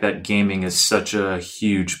pure fact that gaming is such a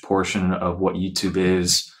huge portion of what YouTube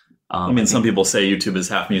is. Some people say YouTube is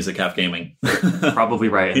half music, half gaming. Probably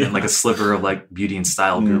right. And then like a sliver of like beauty and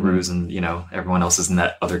style gurus and, everyone else is in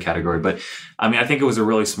that other category. But I think it was a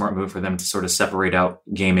really smart move for them to sort of separate out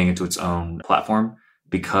gaming into its own platform,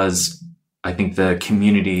 because I think the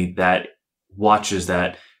community that watches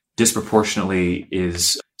that disproportionately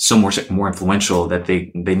is so more influential that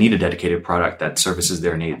they need a dedicated product that services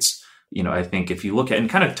their needs. I think if you look at, and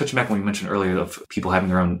kind of touching back on what we mentioned earlier of people having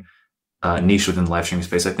their own niche within the live streaming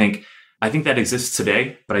space, I think that exists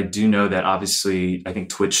today, but I do know that obviously I think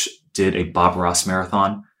Twitch did a Bob Ross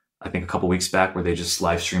marathon, I think a couple weeks back, where they just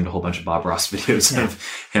live streamed a whole bunch of Bob Ross videos of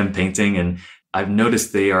him painting. And I've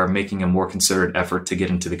noticed they are making a more concerted effort to get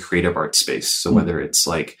into the creative art space. So whether it's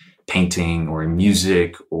like painting or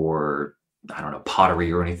music or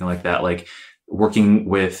pottery or anything like that, like working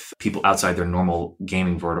with people outside their normal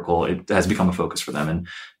gaming vertical, it has become a focus for them.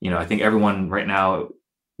 And, I think everyone right now,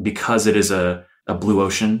 because it is a blue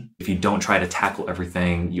ocean, if you don't try to tackle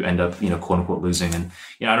everything, you end up, quote unquote, losing. And,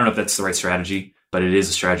 I don't know if that's the right strategy, but it is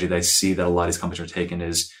a strategy that I see that a lot of these companies are taking,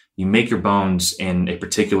 is you make your bones in a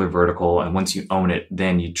particular vertical. And once you own it,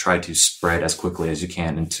 then you try to spread as quickly as you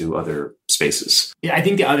can into other spaces. Yeah, I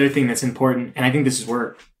think the other thing that's important, and I think this is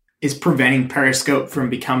where is preventing Periscope from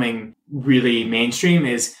becoming really mainstream,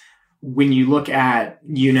 is when you look at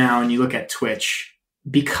YouNow and you look at Twitch,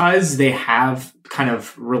 because they have kind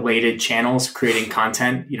of related channels creating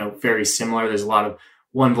content, very similar. There's a lot of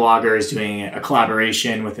one vlogger is doing a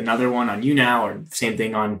collaboration with another one on YouNow, or same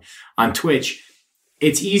thing on Twitch.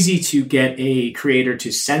 It's easy to get a creator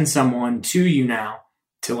to send someone to YouNow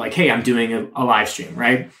to like, hey, I'm doing a live stream,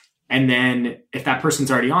 right? And then if that person's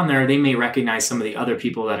already on there, they may recognize some of the other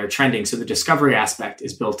people that are trending. So the discovery aspect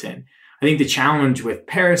is built in. I think the challenge with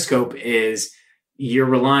Periscope is you're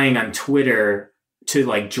relying on Twitter to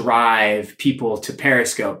like drive people to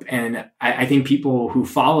Periscope. And I think people who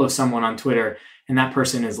follow someone on Twitter and that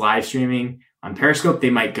person is live streaming on Periscope, they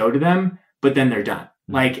might go to them, but then they're done.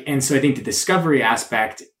 Like, and so I think the discovery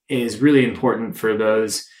aspect is really important for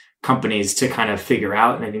those companies to kind of figure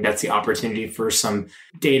out. And I think that's the opportunity for some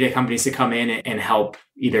data companies to come in and help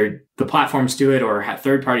either the platforms do it or have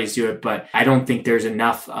third parties do it. But I don't think there's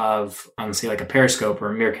enough of, honestly, like a Periscope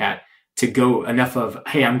or a Meerkat to go enough of,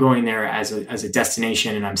 hey, I'm going there as a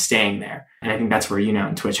destination and I'm staying there. And I think that's where YouNow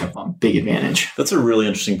and Twitch have a big advantage. That's a really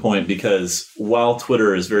interesting point, because while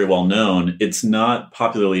Twitter is very well known, it's not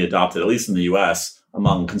popularly adopted, at least in the US,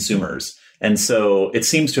 among consumers. And so it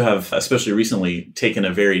seems to have, especially recently, taken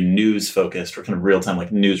a very news focused or kind of real time,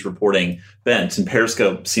 like news reporting bent. And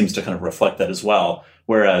Periscope seems to kind of reflect that as well.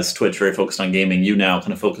 Whereas Twitch, very focused on gaming, YouNow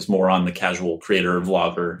kind of focus more on the casual creator,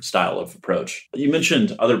 vlogger style of approach. You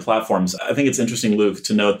mentioned other platforms. I think it's interesting, Luke,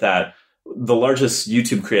 to note that the largest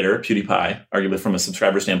YouTube creator, PewDiePie, arguably from a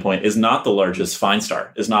subscriber standpoint, is not the largest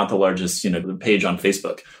Finestar, is not the largest, page on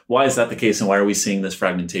Facebook. Why is that the case? And why are we seeing this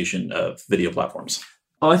fragmentation of video platforms?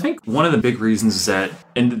 Well, I think one of the big reasons is that,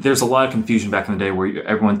 and there's a lot of confusion back in the day where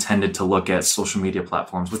everyone tended to look at social media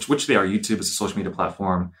platforms, which they are. YouTube is a social media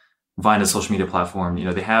platform. Vine is a social media platform.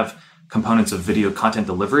 They have components of video content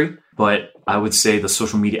delivery, but I would say the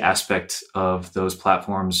social media aspect of those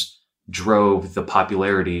platforms drove the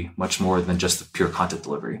popularity much more than just the pure content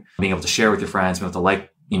delivery. Being able to share with your friends, being able to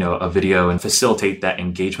like, a video and facilitate that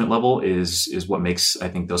engagement level is what makes, I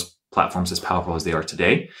think, those platforms as powerful as they are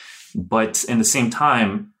today. But in the same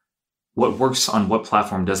time, what works on what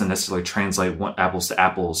platform doesn't necessarily translate apples to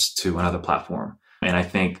apples to another platform. And I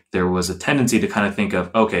think there was a tendency to kind of think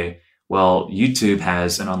of, okay, well, YouTube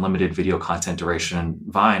has an unlimited video content duration.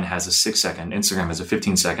 Vine has a 6-second. Instagram has a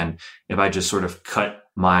 15-second. If I just sort of cut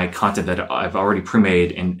my content that I've already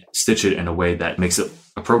pre-made and stitch it in a way that makes it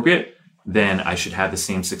appropriate, then I should have the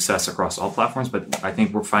same success across all platforms. But I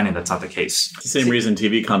think we're finding that's not the case. It's the same reason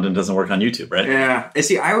TV content doesn't work on YouTube, right? Yeah. And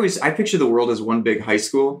see, I picture the world as one big high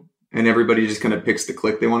school, and everybody just kind of picks the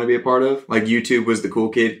clique they want to be a part of. Like YouTube was the cool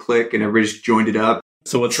kid clique, and everybody just joined it up.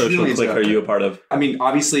 So what social clique are you a part of? I mean,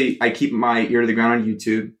 obviously, I keep my ear to the ground on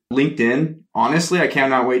YouTube. LinkedIn, honestly, I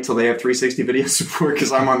cannot wait till they have 360 video support,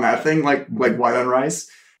 because I'm on that thing like white on rice.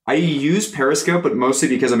 I use Periscope, but mostly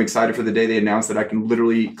because I'm excited for the day they announce that I can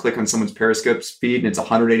literally click on someone's Periscope feed and it's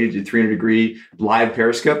 180 to 300 degree live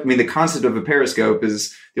Periscope. I mean, the concept of a Periscope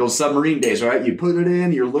is the old submarine days, right? You put it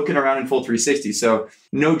in, you're looking around in full 360. So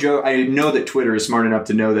no joke. I know that Twitter is smart enough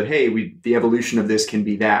to know that, hey, the evolution of this can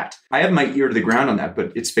be that. I have my ear to the ground on that,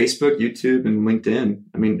 but it's Facebook, YouTube, and LinkedIn.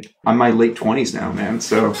 I mean, I'm my late 20s now, man.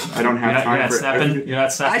 So I don't have time for it. You're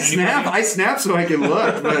not snapping. I snap so I can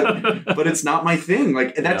look, but it's not my thing.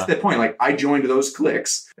 Like, that's the point. Like, I joined those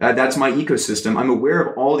cliques. That's my ecosystem. I'm aware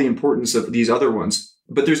of all the importance of these other ones.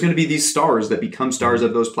 But there's going to be these stars that become stars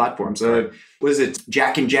of those platforms. What is it?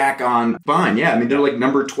 Jack and Jack on Vine. Yeah, I mean, they're like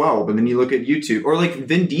number 12. And then you look at YouTube. Or like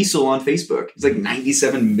Vin Diesel on Facebook. He's like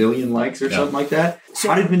 97 million likes or something like that. So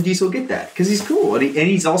how did Vin Diesel get that? Because he's cool. And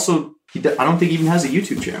he's also, I don't think he even has a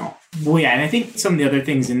YouTube channel. Well, yeah. And I think some of the other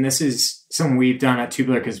things, and this is something we've done at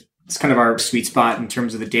Tubular, because it's kind of our sweet spot in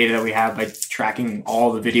terms of the data that we have by tracking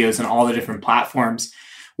all the videos and all the different platforms.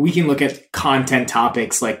 We can look at content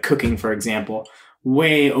topics like cooking, for example,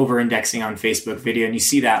 way over indexing on Facebook video. And you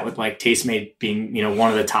see that with like Tastemade being,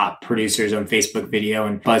 one of the top producers on Facebook video,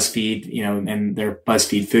 and BuzzFeed, and their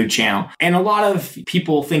BuzzFeed food channel. And a lot of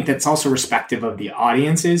people think that's also respective of the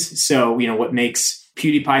audiences. So, what makes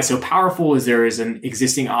PewDiePie so powerful is there is an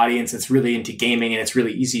existing audience that's really into gaming, and it's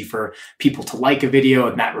really easy for people to like a video,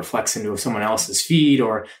 and that reflects into someone else's feed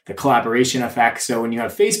or the collaboration effect. So when you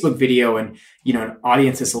have Facebook video and, an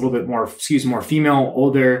audience that's a little bit more, skews more female,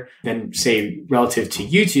 older than, say, relative to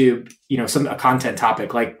YouTube, a content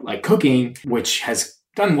topic like cooking, which has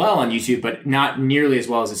done well on YouTube, but not nearly as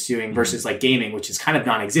well as it's doing versus like gaming, which is kind of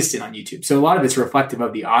non-existent on YouTube. So a lot of it's reflective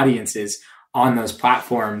of the audiences on those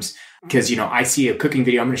platforms. Because, I see a cooking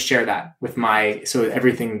video, I'm going to share that with so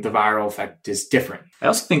everything, the viral effect is different. I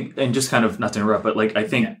also think, and just kind of not to interrupt, but I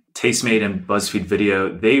think Tastemade and BuzzFeed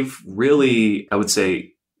video, they've really, I would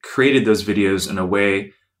say, created those videos in a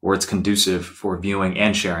way where it's conducive for viewing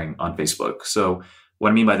and sharing on Facebook. So what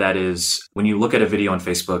I mean by that is when you look at a video on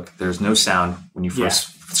Facebook, there's no sound when you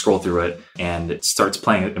first scroll through it, and it starts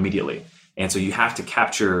playing it immediately. And so you have to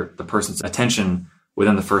capture the person's attention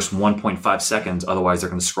within the first 1.5 seconds. Otherwise, they're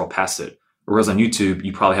going to scroll past it. Whereas on YouTube,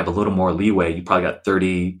 you probably have a little more leeway. You probably got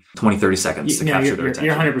 30 seconds to capture their attention.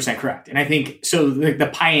 You're 100% correct. And I think, so the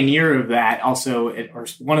pioneer of that also, or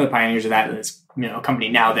one of the pioneers of that is, a company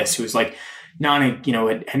Now This, who's like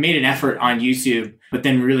had made an effort on YouTube, but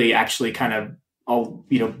then really actually kind of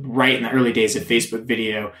right in the early days of Facebook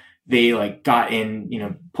video, they like got in,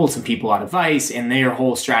 pulled some people out of Vice, and their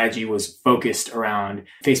whole strategy was focused around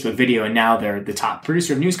Facebook video. And now they're the top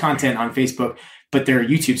producer of news content on Facebook, but their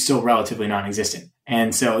YouTube's still relatively non-existent.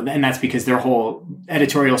 And that's because their whole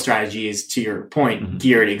editorial strategy is, to your point,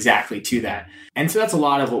 geared exactly to that. And so that's a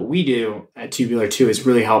lot of what we do at Tubular too, is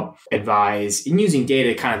really help advise and using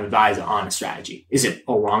data to kind of advise on a strategy. Is it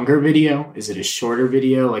a longer video? Is it a shorter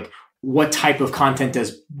video? Like, what type of content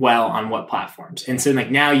does well on what platforms? And so like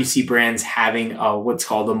now you see brands having what's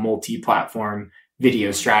called a multi-platform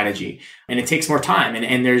video strategy. And it takes more time.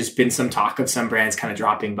 And there's been some talk of some brands kind of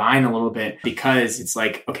dropping Vine a little bit because it's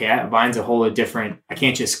like, okay, Vine's a whole different, I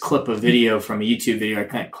can't just clip a video from a YouTube video. I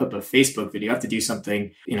can't clip a Facebook video. I have to do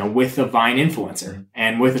something, with a Vine influencer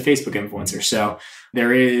and with a Facebook influencer. So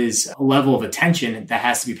there is a level of attention that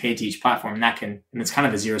has to be paid to each platform, and it's kind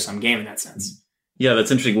of a zero-sum game in that sense. Yeah,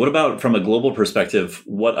 that's interesting. What about from a global perspective,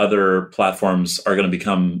 what other platforms are going to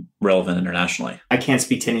become relevant internationally? I can't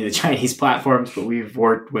speak to any of the Chinese platforms, but we've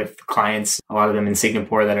worked with clients, a lot of them in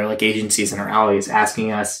Singapore that are like agencies and our allies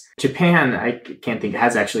asking us. Japan, I can't think,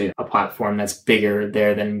 has actually a platform that's bigger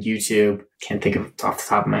there than YouTube. Can't think of it off the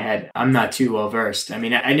top of my head. I'm not too well versed. I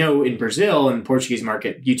mean, I know in Brazil and the Portuguese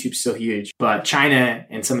market, YouTube's still huge, but China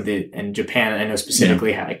and and Japan, I know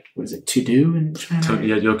specifically had what is it, Tudou in China?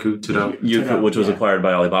 Youku, which was acquired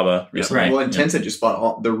by Alibaba recently. Right. Well, and Tencent just bought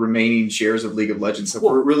all the remaining shares of League of Legends. So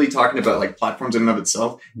we're really talking about like platforms in and of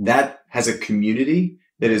itself that has a community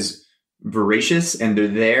that is voracious, and they're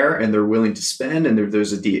there and they're willing to spend. And if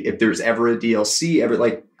there's ever a DLC,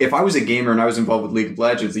 like if I was a gamer and I was involved with League of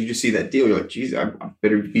Legends, you just see that deal, you're like, geez, I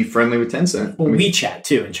better be friendly with Tencent. Well, WeChat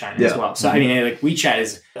too in China as well. So I mean, like WeChat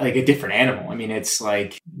is like a different animal. I mean, it's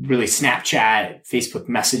like really Snapchat, Facebook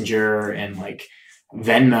Messenger, and like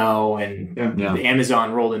Venmo and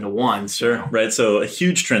Amazon rolled into one. Sure. Right. So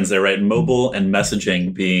huge trends there, right? Mobile and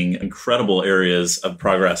messaging being incredible areas of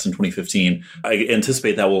progress in 2015. I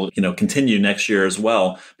anticipate that will, continue next year as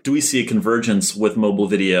well. Do we see a convergence with mobile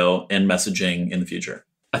video and messaging in the future?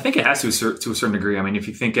 I think it has to a certain degree. I mean, if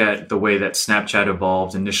you think at the way that Snapchat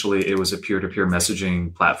evolved, initially it was a peer-to-peer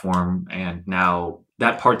messaging platform, and now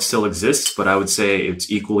that part still exists, but I would say it's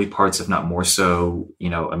equally parts, if not more so,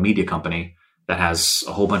 a media company that has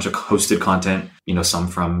a whole bunch of hosted content, some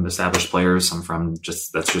from established players, some from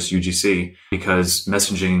that's just UGC, because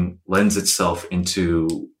messaging lends itself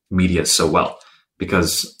into media so well.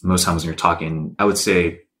 Because most times when you're talking, I would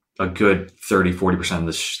say a good 30-40% of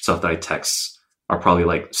the stuff that I text are probably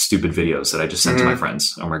like stupid videos that I just sent to my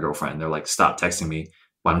friends or my girlfriend. They're like, stop texting me.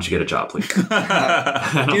 Why don't you get a job, please? And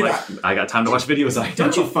I'm like, I got time to watch videos.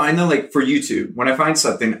 Don't you find though, like for YouTube, when I find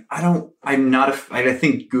something, I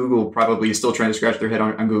think Google probably is still trying to scratch their head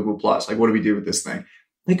on Google Plus. Like, what do we do with this thing?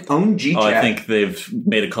 Like, own GChat. Oh, I think they've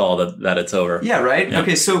made a call that it's over. Yeah, right? Yeah.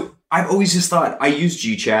 Okay, so I've always just thought, I use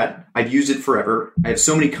GChat. I've used it forever. I have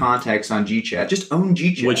so many contacts on GChat. Just own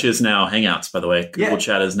GChat. Which is now Hangouts, by the way. Google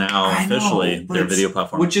Chat is now officially their video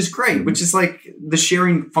platform. Which is great, which is like the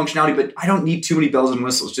sharing functionality, but I don't need too many bells and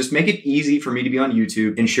whistles. Just make it easy for me to be on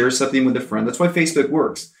YouTube and share something with a friend. That's why Facebook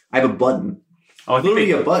works. I have a button. Oh, I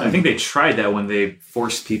think they tried that when they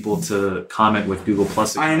forced people to comment with Google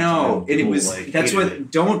Plus. I know. And it was,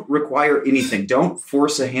 don't require anything. Don't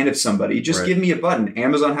force a hand of somebody. Just give me a button.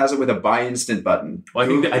 Amazon has it with a buy instant button. Well,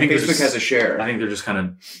 I think Facebook has a share. I think they're just kind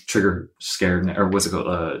of trigger scared, or what's it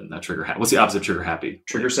called? Not trigger happy. What's the opposite of trigger happy?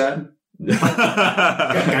 Trigger sad?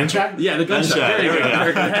 Gunshot? Yeah, the gunshot.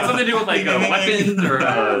 It has something to do with like a weapon or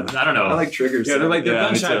I don't know. I like triggers. Yeah, they're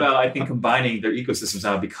gunshot about, I think, combining their ecosystems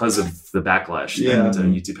now because of the backlash that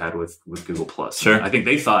YouTube had with Google Plus. Sure. I think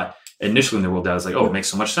they thought initially when they rolled out, it was like, it makes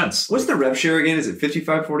so much sense. What's the rev share again? Is it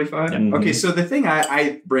 55-45? Yeah. Okay, so the thing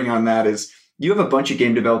I bring on that is you have a bunch of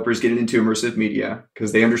game developers getting into immersive media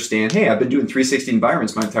because they understand, hey, I've been doing 360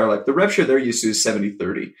 environments my entire life. The rev share they're used to is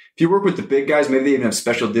 70-30. If you work with the big guys, maybe they even have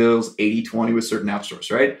special deals, 80-20 with certain app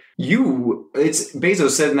stores, right? It's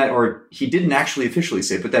Bezos said in that, or he didn't actually officially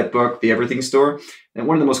say, but that book, The Everything Store, and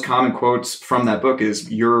one of the most common quotes from that book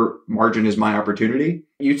is, your margin is my opportunity.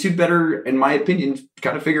 YouTube better, in my opinion,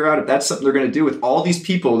 kind of figure out if that's something they're going to do with all these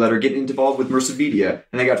people that are getting involved with immersive media.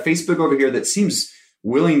 And they got Facebook over here that seems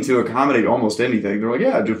willing to accommodate almost anything. They're like,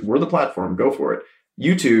 yeah, we're the platform, go for it.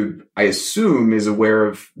 YouTube, I assume, is aware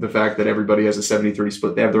of the fact that everybody has a 70-30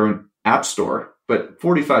 split. They have their own app store, but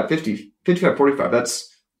 45-50, 55-45,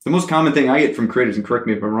 that's the most common thing I get from creators, and correct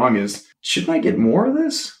me if I'm wrong, is, shouldn't I get more of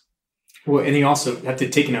this? Well, and you also have to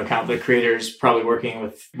take into account the creators probably working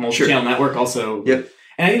with multi-channel network also. Yep.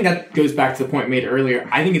 And I think that goes back to the point made earlier.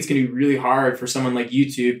 I think it's going to be really hard for someone like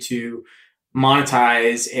YouTube to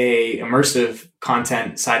monetize a immersive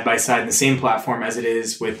content side by side in the same platform as it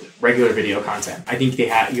is with regular video content. I think you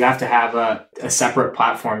have to have a separate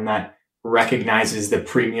platform that recognizes the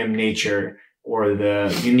premium nature or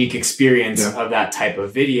the unique experience of that type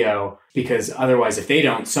of video, because otherwise, if they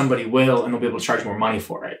don't, somebody will, and they'll be able to charge more money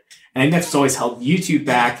for it. And I think that's what's always held YouTube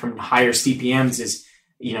back from higher CPMs is,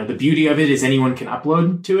 the beauty of it is anyone can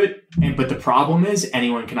upload to it. But the problem is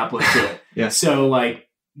anyone can upload to it. So like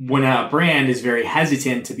when a brand is very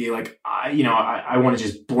hesitant to be like, I want to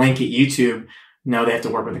just blanket YouTube. No, they have to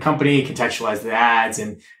work with the company, contextualize the ads,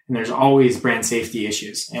 and there's always brand safety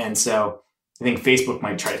issues. And so I think Facebook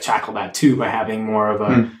might try to tackle that too by having more of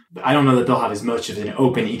I don't know that they'll have as much of an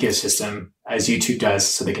open ecosystem as YouTube does,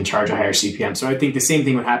 so they can charge a higher CPM. So I think the same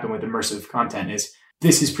thing would happen with immersive content is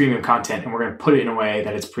this is premium content and we're going to put it in a way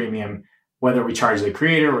that it's premium. Whether we charge the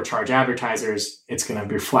creator or charge advertisers, it's going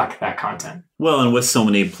to reflect that content. Well, and with so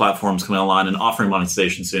many platforms coming online and offering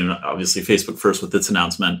monetization soon, obviously Facebook first with its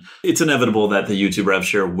announcement, it's inevitable that the YouTube rev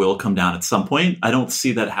share will come down at some point. I don't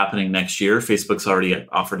see that happening next year. Facebook's already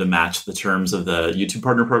offered to match the terms of the YouTube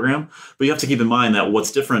Partner Program. But you have to keep in mind that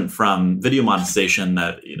what's different from video monetization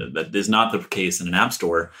that is not the case in an app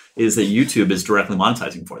store is that YouTube is directly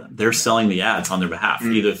monetizing for them. They're selling the ads on their behalf,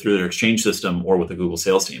 either through their exchange system or with the Google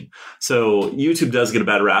sales team. So YouTube does get a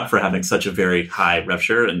bad rap for having such a very high rev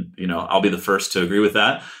share. And, I'll be the first to agree with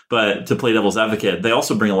that. But to play devil's advocate, they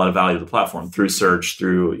also bring a lot of value to the platform through search,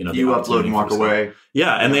 through, you upload and walk away.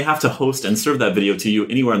 Yeah. And they have to host and serve that video to you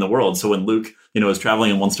anywhere in the world. So when Luke, is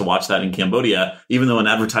traveling and wants to watch that in Cambodia, even though an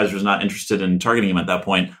advertiser is not interested in targeting him at that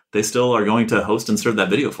point, they still are going to host and serve that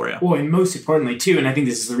video for you. Well, and most importantly too, and I think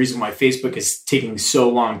this is the reason why Facebook is taking so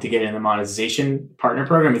long to get in the monetization partner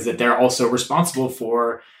program, is that they're also responsible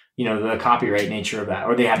for the copyright nature of that,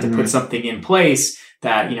 or they have to put something in place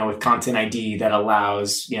that, with Content ID that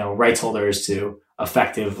allows, rights holders to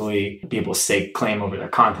effectively be able to stake claim over their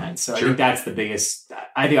content. So I think that's the biggest,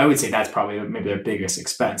 I would say that's probably maybe their biggest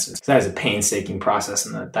expense. So that is a painstaking process,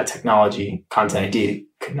 and that technology, Content ID,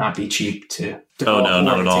 could not be cheap to develop. Oh, no,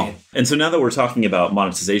 not at all. And so now that we're talking about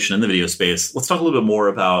monetization in the video space, let's talk a little bit more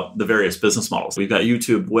about the various business models. We've got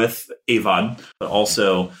YouTube with AVOD, but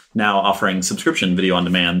also now offering subscription video on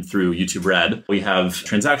demand through YouTube Red. We have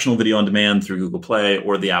transactional video on demand through Google Play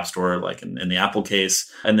or the App Store, like in the Apple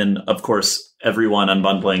case. And then, of course, everyone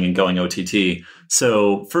unbundling and going OTT.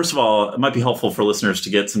 So first of all, it might be helpful for listeners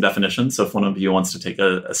to get some definitions. So if one of you wants to take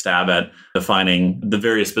a stab at defining the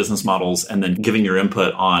various business models and then giving your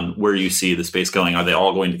input on where you see the space going, are they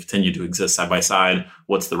all going to continue to exist side by side?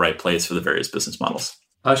 What's the right place for the various business models?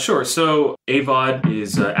 Sure. So AVOD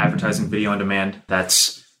is advertising video on demand.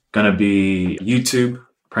 That's going to be YouTube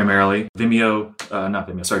primarily.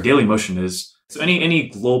 Dailymotion is. So any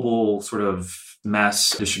global sort of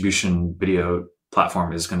mass distribution video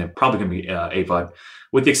platform is probably going to be AVOD,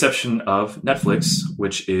 with the exception of Netflix,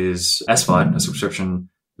 which is SVOD, a subscription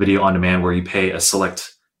video on demand, where you pay a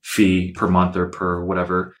select fee per month or per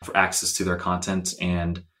whatever for access to their content.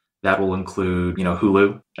 And that will include,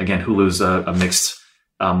 Hulu. Again, Hulu's a mixed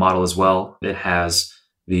model as well. It has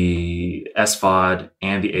the SVOD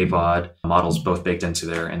and the AVOD models both baked into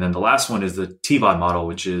there. And then the last one is the TVOD model,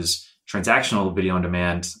 which is transactional video on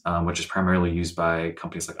demand, which is primarily used by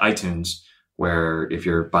companies like iTunes, where if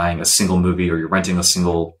you're buying a single movie or you're renting a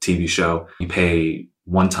single TV show, you pay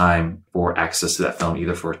one time for access to that film,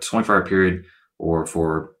 either for a 24-hour period or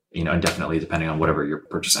for indefinitely, depending on whatever you're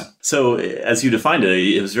purchasing. So as you defined it,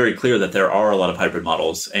 it was very clear that there are a lot of hybrid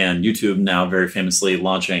models, and YouTube now very famously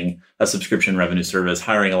launching a subscription revenue service,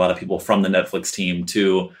 hiring a lot of people from the Netflix team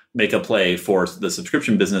to make a play for the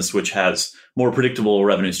subscription business, which has more predictable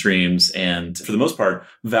revenue streams and, for the most part,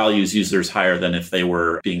 values users higher than if they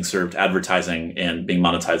were being served advertising and being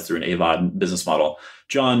monetized through an AVOD business model.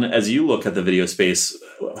 John, as you look at the video space,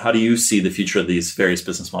 how do you see the future of these various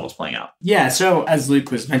business models playing out? Yeah, so as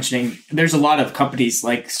Luke was mentioning, there's a lot of companies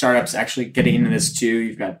like startups actually getting into this too.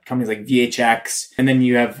 You've got companies like VHX, and then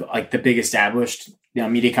you have like the big established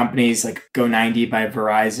media companies like Go90 by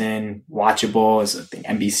Verizon, Watchable is I think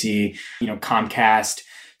NBC, Comcast.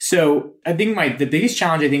 So I think the biggest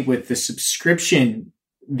challenge with the subscription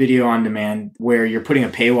video on demand, where you're putting a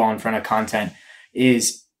paywall in front of content,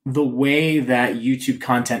 is the way that YouTube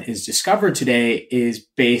content is discovered today is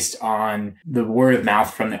based on the word of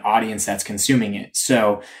mouth from the audience that's consuming it.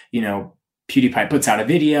 So, PewDiePie puts out a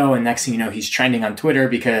video, and next thing you know, he's trending on Twitter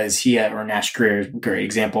because or Nash Greer, great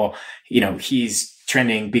example, he's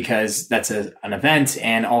trending because that's an event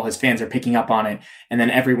and all his fans are picking up on it. And then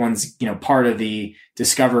everyone's, part of the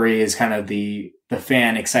discovery is kind of the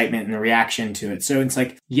fan excitement and the reaction to it. So it's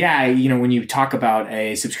like, when you talk about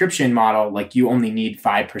a subscription model, like you only need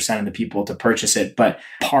 5% of the people to purchase it. But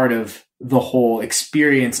part of the whole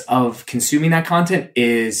experience of consuming that content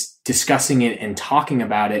is discussing it and talking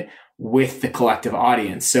about it with the collective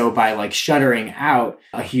audience. So by like shuttering out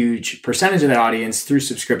a huge percentage of that audience through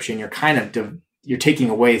subscription, you're kind of you're taking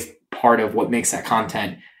away part of what makes that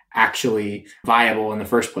content actually viable in the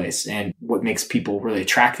first place and what makes people really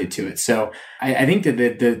attracted to it. So I think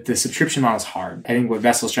that the subscription model is hard. I think what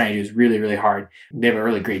Vessel's trying to do is really, really hard. They have a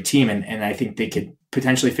really great team and I think they could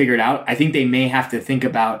potentially figure it out. I think they may have to think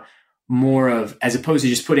about more of, as opposed to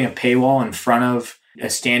just putting a paywall in front of a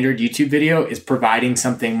standard YouTube video, is providing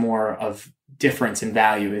something more of difference and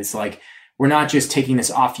value. It's like, we're not just taking this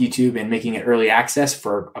off YouTube and making it early access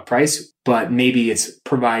for a price, but maybe it's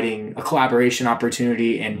providing a collaboration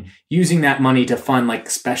opportunity and using that money to fund like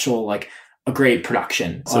special, like a great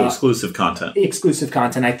production. So exclusive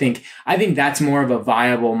content. I think that's more of a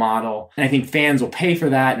viable model. And I think fans will pay for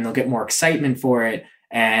that and they'll get more excitement for it.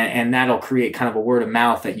 And that'll create kind of a word of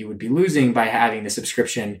mouth that you would be losing by having the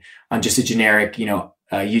subscription on just a generic, YouTube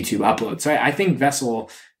upload. So I think Vessel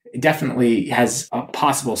definitely has a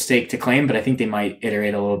possible stake to claim, but I think they might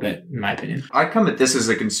iterate a little bit, in my opinion. I come at this as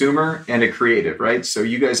a consumer and a creative, right? So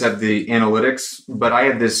you guys have the analytics, but I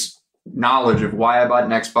have this knowledge of why I bought an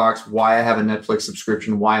Xbox, why I have a Netflix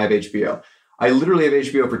subscription, why I have HBO. I literally have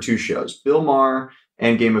HBO for 2 shows, Bill Maher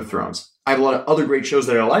and Game of Thrones. I have a lot of other great shows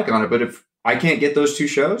that I like on it, but if I can't get those 2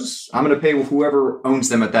 shows, I'm going to pay whoever owns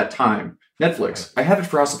them at that time. Netflix. I have it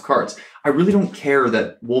for House of Cards. I really don't care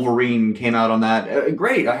that Wolverine came out on that.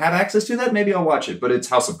 Great. I have access to that. Maybe I'll watch it, but it's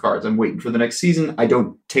House of Cards. I'm waiting for the next season. I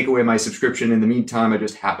don't take away my subscription in the meantime. I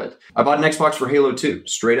just have it. I bought an Xbox for Halo 2.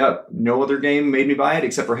 Straight up. No other game made me buy it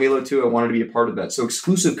except for Halo 2. I wanted to be a part of that. So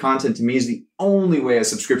exclusive content to me is the only way a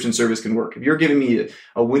subscription service can work. If you're giving me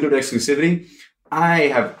a windowed exclusivity, I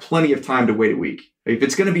have plenty of time to wait a week. If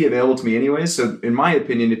it's going to be available to me anyway, so in my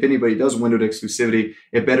opinion, if anybody does windowed exclusivity,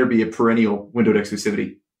 it better be a perennial windowed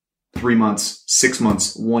exclusivity, 3 months, 6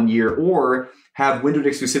 months, 1 year, or have windowed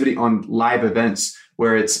exclusivity on live events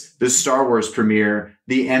where it's the Star Wars premiere,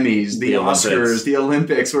 the Emmys, the Oscars, the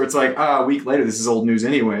Olympics, where it's like, a week later, this is old news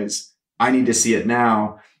anyways. I need to see it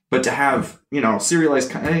now. But to have,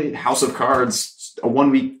 serialized House of Cards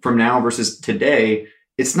 1 week from now versus today,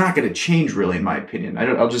 it's not going to change really, in my opinion.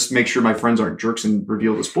 I'll just make sure my friends aren't jerks and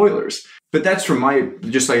reveal the spoilers. But that's from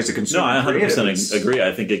just like as a consumer. No, I 100% agree.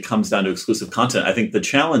 I think it comes down to exclusive content. I think the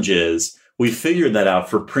challenge is we figured that out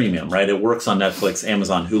for premium, right? It works on Netflix,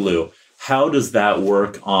 Amazon, Hulu. How does that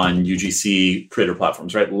work on UGC creator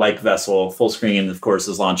platforms, right? Like Vessel, Fullscreen, of course,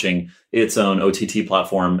 is launching its own OTT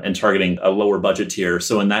platform and targeting a lower budget tier.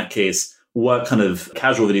 So in that case, what kind of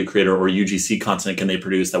casual video creator or UGC content can they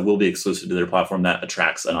produce that will be exclusive to their platform that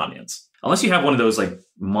attracts an audience? Unless you have one of those like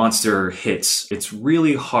monster hits, it's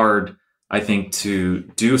really hard, I think, to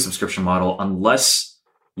do a subscription model unless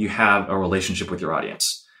you have a relationship with your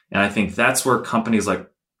audience. And I think that's where companies like,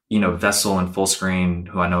 Vessel and Fullscreen,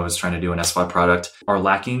 who I know is trying to do an SVOD product, are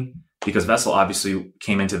lacking, because Vessel obviously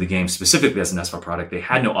came into the game specifically as an SVOD product. They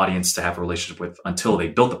had no audience to have a relationship with until they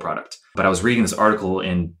built the product. But I was reading this article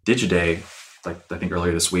in Digiday, I think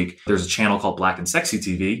earlier this week. There's a channel called Black and Sexy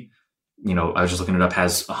TV. I was just looking it up,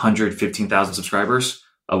 has 115,000 subscribers,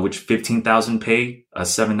 of which 15,000 pay a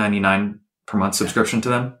 $7.99 per month subscription to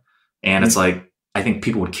them. And it's like, I think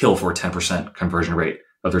people would kill for a 10% conversion rate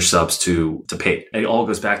of their subs to paid. It all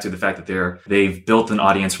goes back to the fact that they've built an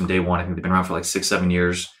audience from day one. I think they've been around for like 6-7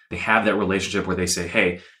 years. They have that relationship where they say,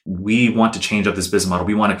 hey, we want to change up this business model.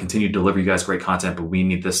 We want to continue to deliver you guys great content, but we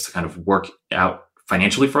need this to kind of work out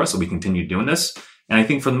financially for us so we continue doing this. And I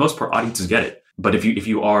think for the most part, audiences get it. But if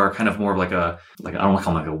you are kind of more of like I don't want to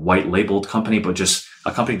call them like a white labeled company, but just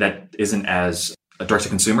a company that isn't as a direct to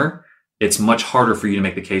consumer, it's much harder for you to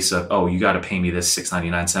make the case of, you got to pay me this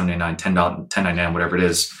 $6.99, $7.99, $10, $10.99, whatever it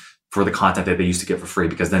is, for the content that they used to get for free,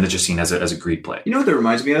 because then it's just seen as a greed play. You know what that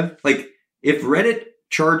reminds me of? Like if Reddit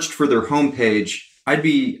charged for their homepage,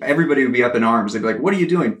 everybody would be up in arms. They'd be like, what are you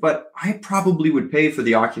doing? But I probably would pay for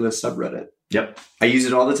the Oculus subreddit. Yep. I use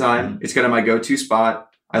it all the time. It's kind of my go-to spot.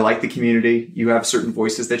 I like the community. You have certain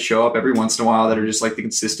voices that show up every once in a while that are just like the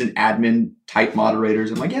consistent admin type moderators.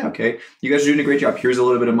 I'm like, yeah, okay. You guys are doing a great job. Here's a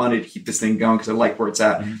little bit of money to keep this thing going because I like where it's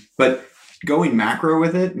at. Mm-hmm. But going macro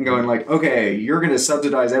with it and going like, okay, you're going to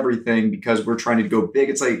subsidize everything because we're trying to go big.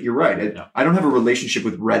 It's like, you're right. I don't have a relationship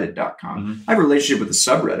with Reddit.com. Mm-hmm. I have a relationship with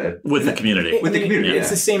the subreddit. With the community. It's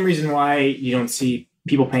the same reason why you don't see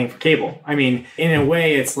people paying for cable. I mean, in a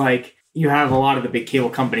way, it's like you have a lot of the big cable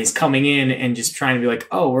companies coming in and just trying to be like,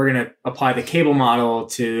 oh, we're going to apply the cable model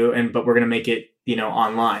but we're going to make it,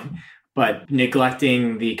 online, but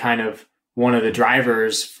neglecting the kind of one of the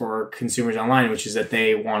drivers for consumers online, which is that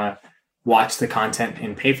they want to watch the content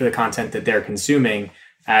and pay for the content that they're consuming,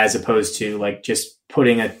 as opposed to like just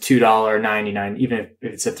putting a $2.99, even if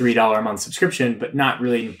it's a $3 a month subscription, but not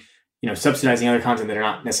really, subsidizing other content that are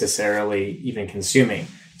not necessarily even consuming.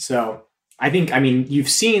 So I mean, you've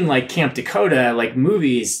seen like Camp Dakota, like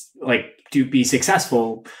movies, like to be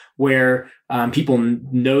successful where people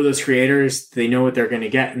know those creators, they know what they're going to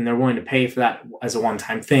get, and they're willing to pay for that as a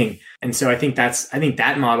one-time thing. And so I think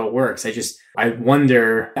that model works. I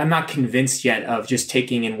wonder, I'm not convinced yet of just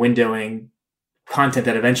taking and windowing content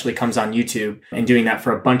that eventually comes on YouTube and doing that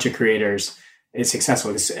for a bunch of creators is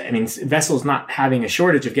successful. I mean, Vessel's not having a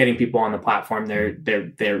shortage of getting people on the platform.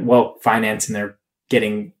 They're well financed and they're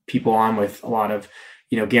getting people on with a lot of,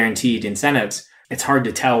 guaranteed incentives. It's hard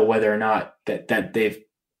to tell whether or not that they've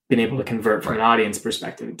been able to convert from an audience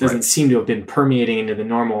perspective. It doesn't seem to have been permeating into the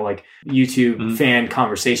normal like YouTube fan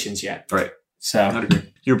conversations yet. Right. So I'd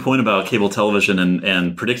agree. Your point about cable television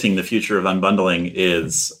and predicting the future of unbundling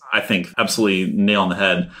is, I think, absolutely nail on the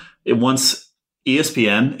head. Once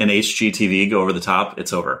ESPN and HGTV go over the top,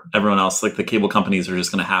 it's over. Everyone else, like the cable companies, are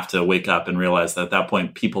just going to have to wake up and realize that at that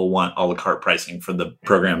point, people want a la carte pricing for the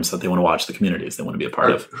programs that they want to watch, the communities they want to be a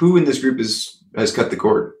part of. Who in this group has cut the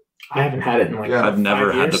cord? I haven't had it in like I've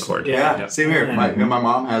never 5 had years. the cord. Yeah, same here. My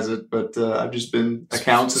mom has it, but I've just been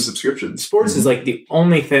accounts and subscriptions. Sports is like the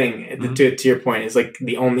only thing, to your point, is like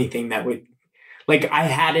the only thing that would, like I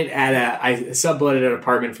had it I subletted an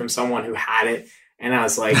apartment from someone who had it. And I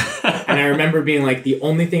was like, and I remember being like, the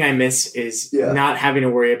only thing I miss is not having to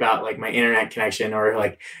worry about like my internet connection or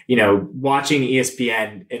like, watching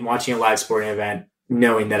ESPN and watching a live sporting event,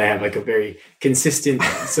 knowing that I have like a very consistent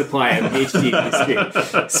supply of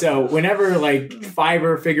HD screen. So whenever like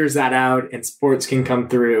fiber figures that out and sports can come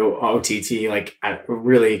through OTT, like at a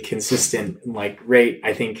really consistent like rate,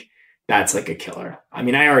 I think that's like a killer. I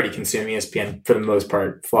mean, I already consume ESPN for the most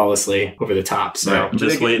part flawlessly over the top. So Right.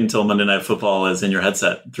 Just wait until Monday Night Football is in your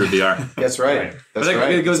headset through VR. That's right. That's But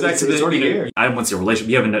right. It goes back to the already here. I wouldn't say a relationship.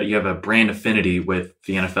 You have a brand affinity with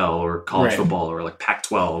the NFL or college football or like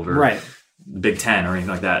Pac-12 or Big Ten or anything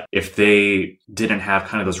like that. If they didn't have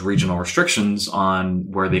kind of those regional restrictions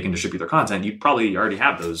on where they can distribute their content, you'd probably already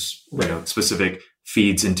have those specific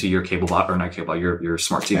feeds into your cable box or not cable box, your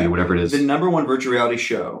smart TV, whatever it is. The number one virtual reality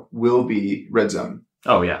show will be Red Zone.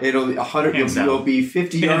 Oh yeah, It'll be 100. It'll be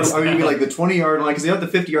 50 yards. Or it'll be like the 20-yard line because they have the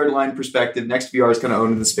 50-yard line perspective. Next VR is kind of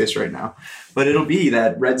owning the space right now, but it'll be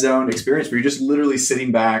that Red Zone experience where you're just literally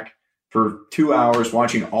sitting back for 2 hours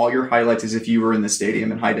watching all your highlights as if you were in the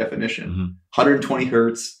stadium in high definition, 120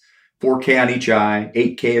 hertz, 4K on each eye,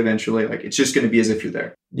 8K eventually. Like it's just going to be as if you're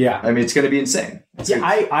there. yeah. I mean, it's going to be insane. I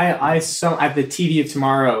at the TV of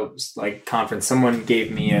Tomorrow's like conference, someone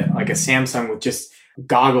gave me a Samsung with just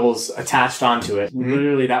goggles attached onto it.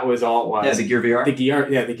 Literally, that was all it was. Yeah, the Gear VR. The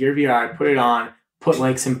Gear VR. I put it on, put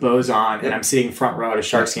like some bows on, and I'm sitting front row at a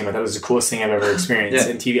Sharks game. I thought it was the coolest thing I've ever experienced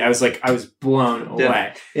in TV. I was blown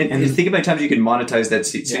away. And think about times you can monetize that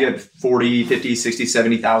seat. So you have 40, 50, 60,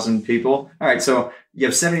 70,000 people. All right, so you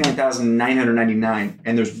have 79,999,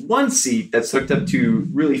 and there's one seat that's hooked up to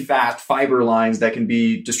really fast fiber lines that can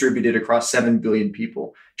be distributed across 7 billion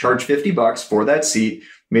people. Charge $50 for that seat.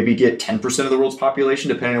 Maybe get 10% of the world's population,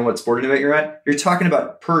 depending on what sporting event you're at. You're talking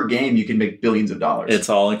about per game, you can make billions of dollars. It's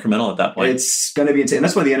all incremental at that point. It's going to be insane. And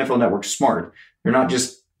that's why the NFL Network's smart. They're not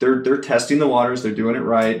just, they're testing the waters. They're doing it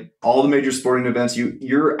right. All the major sporting events,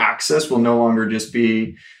 your access will no longer just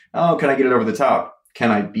be, oh, can I get it over the top? Can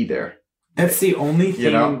I be there? That's the only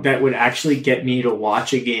thing that would actually get me to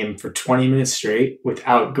watch a game for 20 minutes straight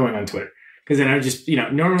without going on Twitter. Because then I would just,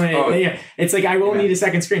 normally, it's like I won't need a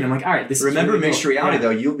second screen. I'm like, all right, this Remember is really mixed reality, though.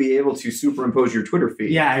 You'll be able to superimpose your Twitter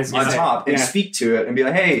feed on top and speak to it and be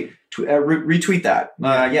like, hey, retweet that.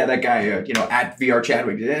 That guy, at VR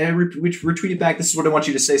Chadwick, retweet it back. This is what I want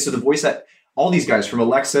you to say. So the voice that all these guys from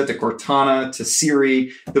Alexa to Cortana to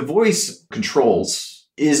Siri, the voice controls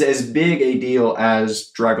is as big a deal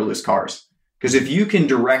as driverless cars. Because if you can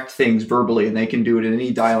direct things verbally and they can do it in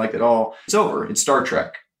any dialect at all, it's over. It's Star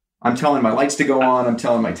Trek. I'm telling my lights to go on. I'm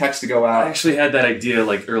telling my text to go out. I actually had that idea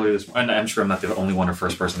like earlier this morning. I'm sure I'm not the only one or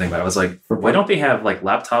first person thing, but I was like, why don't they have like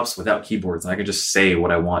laptops without keyboards and I can just say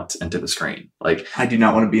what I want into the screen? Like, I do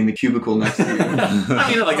not want to be in the cubicle next to you.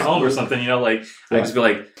 I mean, like at home or something, I just be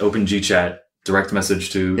like, open GChat, direct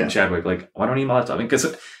message to Chadwick. Like, why don't you need my laptop?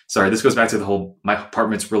 Because Sorry, this goes back to the whole, my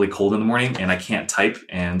apartment's really cold in the morning and I can't type.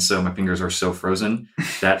 And so my fingers are so frozen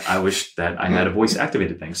that I wish that I had a voice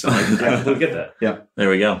activated thing. So I completely get that. Yeah, there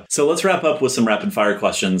we go. So let's wrap up with some rapid fire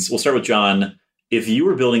questions. We'll start with John. If you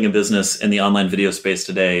were building a business in the online video space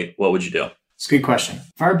today, what would you do? It's a good question.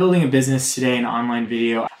 If I were building a business today in online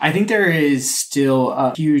video, I think there is still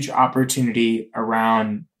a huge opportunity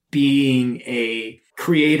around being a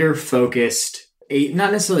creator-focused,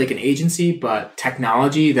 not necessarily like an agency, but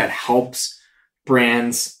technology that helps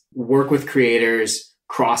brands work with creators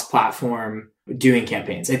cross-platform doing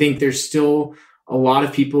campaigns. I think there's still a lot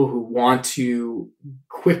of people who want to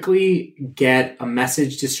quickly get a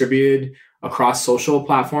message distributed across social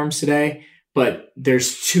platforms today, but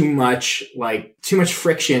there's too much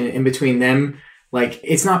friction in between them. Like,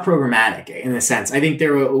 it's not programmatic in a sense. I think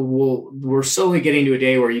we're slowly getting to a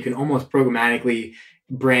day where you can almost programmatically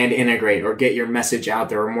brand integrate or get your message out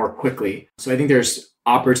there more quickly. So I think there's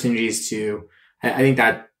opportunities I think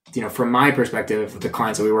that, from my perspective, the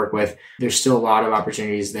clients that we work with, there's still a lot of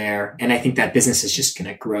opportunities there. And I think that business is just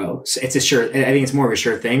going to grow. So I think it's more of a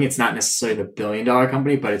sure thing. It's not necessarily the $1 billion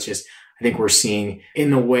company, but it's just, I think we're seeing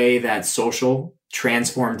in the way that social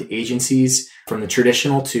transformed agencies from the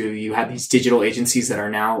traditional to you have these digital agencies that are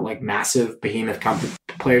now like massive behemoth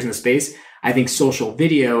players in the space. I think social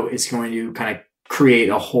video is going to kind of create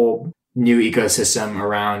a whole new ecosystem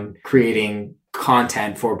around creating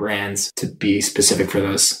content for brands to be specific for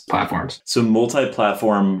those platforms. So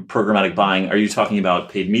multi-platform programmatic buying, are you talking about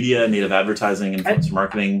paid media, native advertising, influencer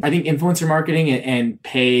marketing? I think influencer marketing and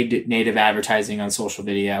paid native advertising on social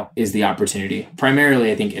video is the opportunity.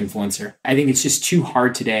 Primarily, I think influencer. I think it's just too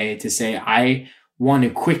hard today to say, I want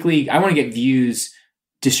to get views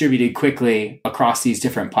distributed quickly across these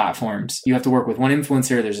different platforms. You have to work with one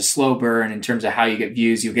influencer. There's a slow burn in terms of how you get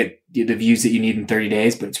views. You get the views that you need in 30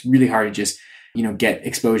 days, but it's really hard to just get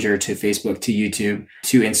exposure to Facebook, to YouTube,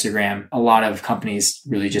 to Instagram. A lot of companies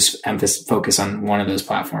really just focus on one of those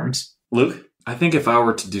platforms. Luke? I think if I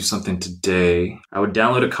were to do something today, I would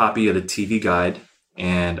download a copy of the TV guide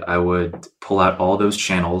and I would pull out all those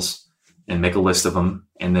channels and make a list of them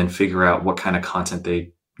and then figure out what kind of content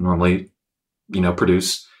they normally,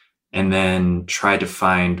 produce, and then try to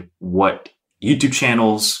find what YouTube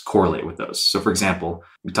channels correlate with those. So for example,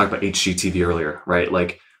 we talked about HGTV earlier, right?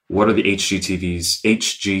 Like, what are the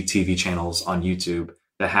HGTV channels on YouTube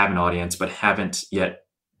that have an audience but haven't yet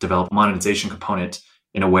developed monetization component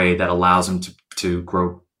in a way that allows them to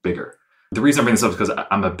grow bigger? The reason I bring this up is because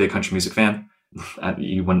I'm a big country music fan.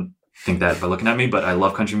 You wouldn't think that by looking at me, but I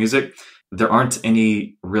love country music. There aren't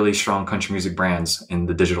any really strong country music brands in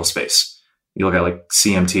the digital space. You look at like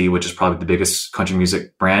CMT, which is probably the biggest country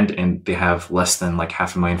music brand, and they have less than like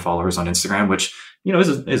 500,000 followers on Instagram, which,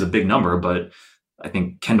 is a big number, but I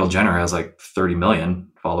think Kendall Jenner has like 30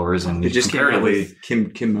 million followers, and it just comparatively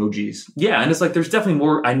Kimojis. Yeah, and it's like there's definitely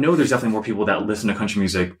more people that listen to country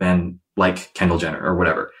music than like Kendall Jenner or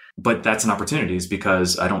whatever. But that's an opportunity, is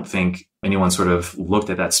because I don't think anyone sort of looked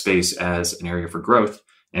at that space as an area for growth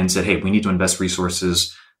and said, hey, we need to invest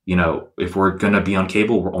resources. If we're going to be on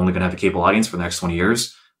cable, we're only going to have a cable audience for the next 20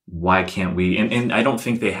 years. Why can't we? And I don't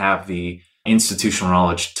think they have the institutional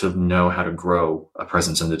knowledge to know how to grow a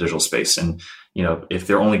presence in the digital space. And, if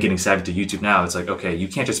they're only getting savvy to YouTube now, it's like, okay, you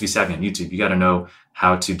can't just be savvy on YouTube. You got to know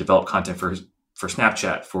how to develop content for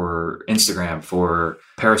Snapchat, for Instagram, for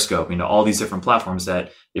Periscope, all these different platforms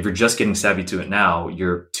that if you're just getting savvy to it now,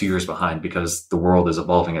 you're 2 years behind because the world is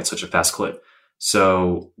evolving at such a fast clip.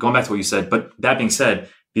 So going back to what you said, but that being said,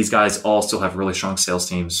 these guys all still have really strong sales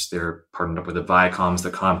teams. They're partnered up with the Viacoms, the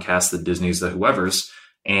Comcast, the Disneys, the whoever's,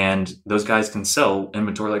 and those guys can sell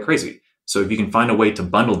inventory like crazy. So if you can find a way to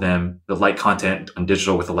bundle them, the light content on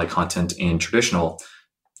digital with the light content in traditional,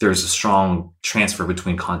 there's a strong transfer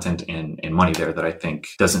between content and money there that I think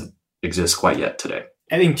doesn't exist quite yet today.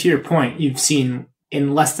 I think to your point, you've seen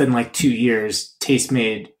in less than like 2 years,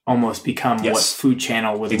 Tastemade almost become what Food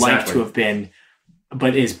Channel would like to have been,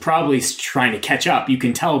 but is probably trying to catch up. You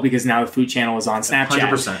can tell because now the Food Channel is on Snapchat.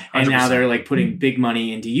 100%. And now they're like putting big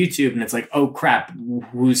money into YouTube, and it's like, oh crap,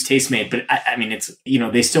 who's Tastemade? But I mean, it's,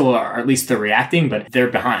 they still are, or at least they're reacting, but they're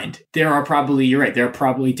behind. You're right. There are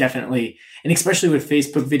probably definitely, and especially with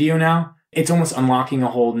Facebook video now, it's almost unlocking a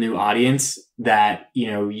whole new audience that,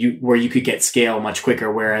 where you could get scale much quicker.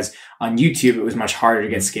 Whereas on YouTube, it was much harder to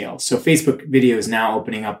get scale. So Facebook video is now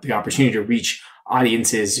opening up the opportunity to reach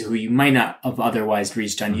audiences who you might not have otherwise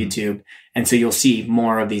reached on YouTube. And so you'll see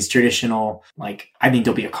more of these traditional, I think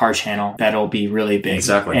there'll be a car channel that'll be really big.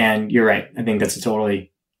 Exactly. And you're right. I think that's a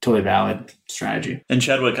totally valid strategy. And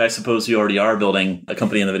Chadwick, I suppose you already are building a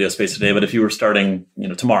company in the video space today, but if you were starting,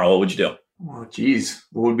 tomorrow, what would you do? Oh, geez.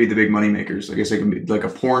 What would be the big money makers? I guess it can be like a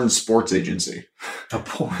porn sports agency. A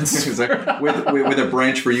porn It's like with a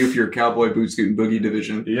branch for you for your cowboy boot scoot and boogie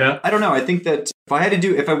division. Yeah. I don't know. I think that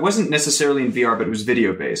if I wasn't necessarily in VR, but it was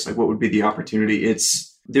video based, like what would be the opportunity?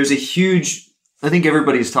 I think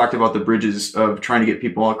everybody's talked about the bridges of trying to get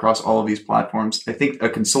people across all of these platforms. I think a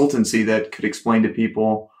consultancy that could explain to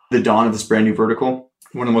people the dawn of this brand new vertical.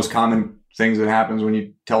 One of the most common things that happens when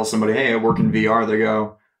you tell somebody, hey, I work in VR, they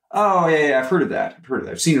go, oh, yeah, I've heard of that.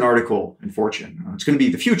 I've seen an article in Fortune. It's going to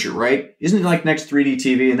be the future, right? Isn't it like next 3D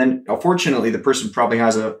TV? And then, unfortunately, the person probably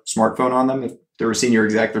has a smartphone on them. If they're a senior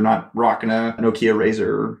exec, they're not rocking a Nokia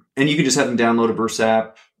Razr. And you can just have them download a Burst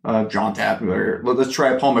app, Jaunt app, or let's try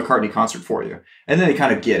a Paul McCartney concert for you. And then they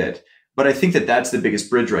kind of get it. But I think that that's the biggest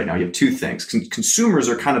bridge right now. You have two things. Consumers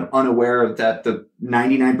are kind of unaware of that the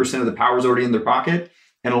 99% of the power is already in their pocket.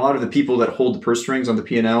 And a lot of the people that hold the purse strings on the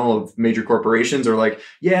P&L of major corporations are like,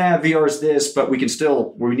 yeah, VR is this, but we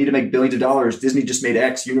need to make billions of dollars. Disney just made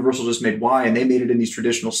X, Universal just made Y, and they made it in these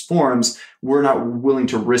traditional forms. We're not willing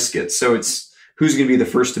to risk it. So it's who's going to be the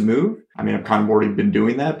first to move? I mean, I've kind of already been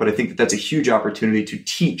doing that, but I think that that's a huge opportunity to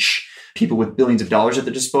teach people with billions of dollars at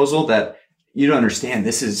their disposal that you don't understand.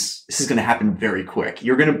 This is going to happen very quick.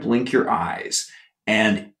 You're going to blink your eyes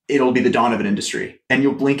and it'll be the dawn of an industry, and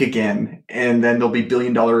you'll blink again. And then there'll be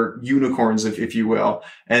billion-dollar unicorns, if you will.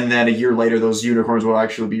 And then a year later, those unicorns will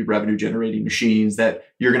actually be revenue generating machines that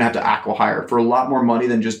you're going to have to acqui-hire for a lot more money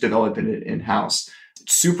than just developing it in-house.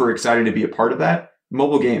 Super excited to be a part of that.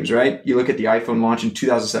 Mobile games, right? You look at the iPhone launch in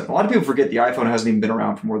 2007. A lot of people forget the iPhone hasn't even been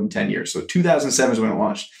around for more than 10 years. So 2007 is when it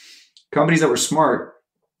launched. Companies that were smart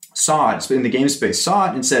saw it in the game space, saw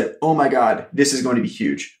it and said, oh my God, this is going to be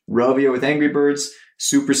huge. Rovio with Angry Birds,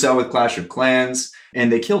 Supercell with Clash of Clans,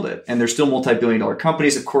 and they killed it. And they're still multi-billion-dollar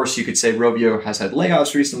companies. Of course, you could say Rovio has had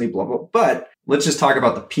layoffs recently, blah, blah. But let's just talk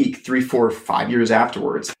about the peak 3, 4, 5 years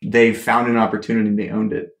afterwards. They found an opportunity and they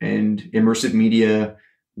owned it. And immersive media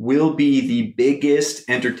will be the biggest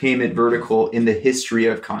entertainment vertical in the history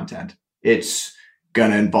of content. It's going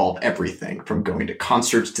to involve everything from going to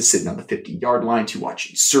concerts to sitting on the 50-yard line to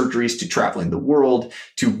watching surgeries to traveling the world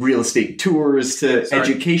to real estate tours to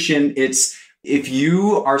education. If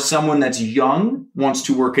you are someone that's young, wants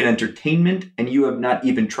to work in entertainment, and you have not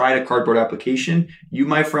even tried a cardboard application, you,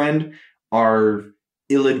 my friend, are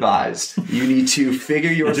ill-advised. You need to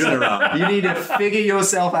figure yourself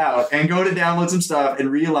out and go to download some stuff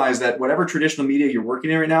and realize that whatever traditional media you're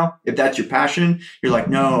working in right now, if that's your passion, you're like,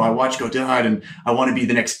 no, I watch Godard and I want to be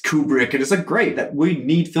the next Kubrick. And it's like, great, that we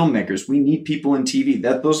need filmmakers. We need people in TV.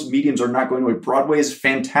 That those mediums are not going away. Broadway is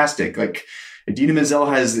fantastic. Like, Idina Menzel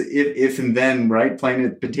has If and Then, right? Playing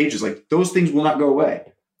at Pantages. Like, those things will not go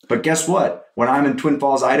away. But guess what? When I'm in Twin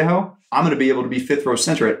Falls, Idaho, I'm going to be able to be fifth row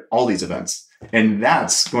center at all these events. And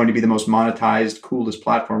that's going to be the most monetized, coolest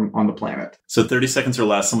platform on the planet. So 30 seconds or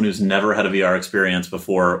less, someone who's never had a VR experience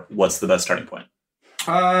before, what's the best starting point?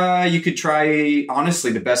 You could try,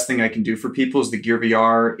 honestly, the best thing I can do for people is the Gear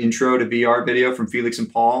VR intro to VR video from Felix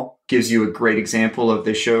and Paul. Gives you a great example of,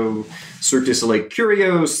 they show Cirque du Soleil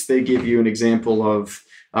Curios. They give you an example of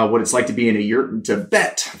what it's like to be in a yurt in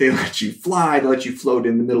Tibet. They let you fly, they let you float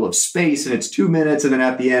in the middle of space, and it's 2 minutes. And then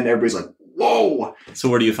at the end, everybody's like, whoa. So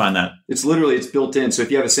where do you find that? It's built in. So if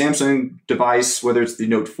you have a Samsung device, whether it's the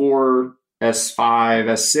Note 4, S5,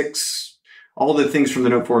 S6, all the things from the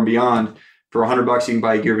Note 4 and beyond, for $100, you can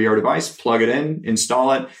buy a Gear VR device, plug it in,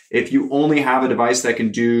 install it. If you only have a device that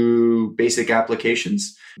can do basic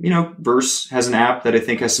applications, Verse has an app that I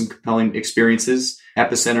think has some compelling experiences.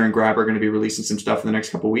 Epicenter and Grab are going to be releasing some stuff in the next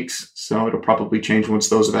couple of weeks. So it'll probably change once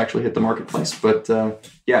those have actually hit the marketplace. But I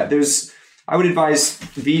would advise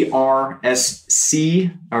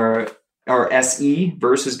VRSC or SE.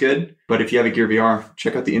 Verse is good. But if you have a Gear VR,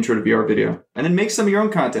 check out the intro to VR video and then make some of your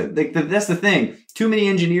own content. That's the thing. Too many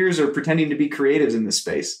engineers are pretending to be creatives in this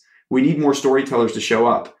space. We need more storytellers to show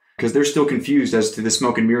up because they're still confused as to the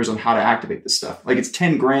smoke and mirrors on how to activate this stuff. Like, it's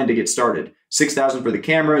 $10,000 to get started, $6,000 for the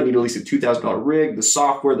camera. You need at least a $2,000 rig, the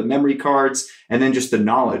software, the memory cards, and then just the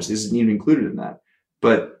knowledge. This isn't even included in that.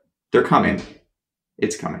 But they're coming.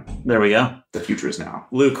 It's coming. There we go. The future is now.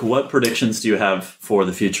 Luke, what predictions do you have for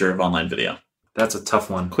the future of online video? That's a tough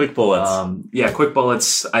one. Quick bullets. Quick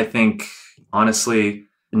bullets. I think, honestly,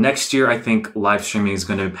 next year, I think live streaming is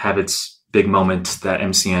going to have its big moment that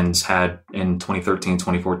MCN's had in 2013,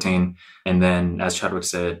 2014. And then, as Chadwick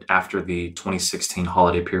said, after the 2016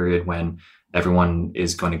 holiday period, when everyone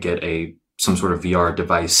is going to get a some sort of VR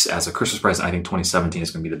device as a Christmas present. I think 2017 is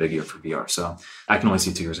going to be the big year for VR. So I can only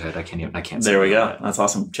see 2 years ahead. I can't. There we go. That's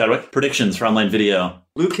awesome. Chadwick, predictions for online video.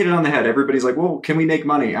 Luke hit it on the head. Everybody's like, well, can we make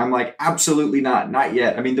money? I'm like, absolutely not. Not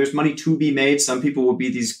yet. I mean, there's money to be made. Some people will be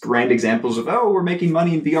these grand examples of, oh, we're making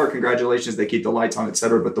money in VR. Congratulations. They keep the lights on, et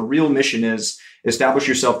cetera. But the real mission is establish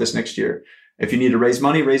yourself this next year. If you need to raise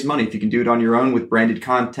money, raise money. If you can do it on your own with branded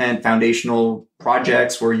content, foundational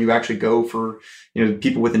projects where you actually go for,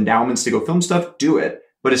 people with endowments to go film stuff, do it.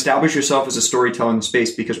 But establish yourself as a storyteller in the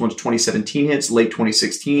space, because once 2017 hits, late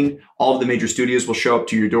 2016, all of the major studios will show up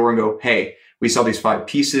to your door and go, hey, we saw these 5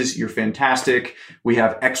 pieces. You're fantastic. We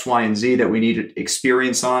have X, Y, and Z that we need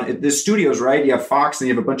experience on. The studios, right? You have Fox and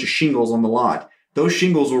you have a bunch of shingles on the lot. Those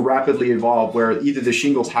shingles will rapidly evolve where either the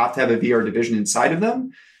shingles have to have a VR division inside of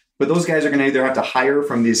them, but those guys are going to either have to hire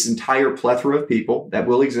from this entire plethora of people that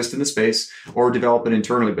will exist in the space or develop it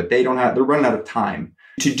internally, but they're running out of time.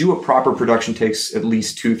 To do a proper production takes at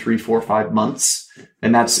least 2, 3, 4, 5 months.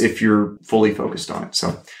 And that's if you're fully focused on it.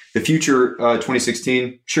 So the future,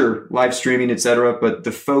 2016, sure, live streaming, et cetera, but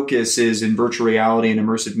the focus is in virtual reality and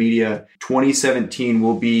immersive media. 2017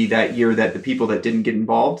 will be that year that the people that didn't get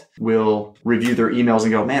involved will review their emails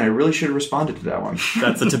and go, man, I really should have responded to that one.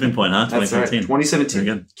 That's the tipping point, huh? 2017. Right.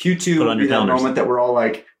 2017. Q2 will be that moment that we're all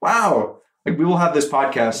like, wow, like we will have this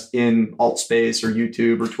podcast in alt space or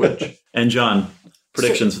YouTube or Twitch. And John,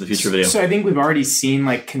 predictions for the future video. So I think we've already seen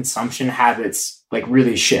like consumption habits like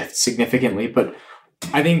really shift significantly, but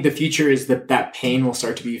I think the future is that pain will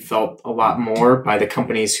start to be felt a lot more by the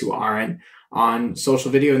companies who aren't on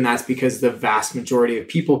social video. And that's because the vast majority of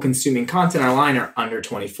people consuming content online are under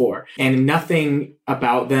 24, and nothing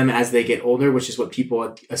about them as they get older, which is what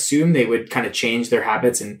people assume they would kind of change their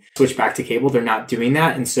habits and switch back to cable. They're not doing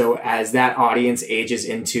that. And so as that audience ages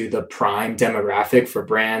into the prime demographic for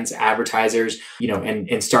brands, advertisers,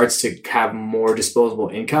 and starts to have more disposable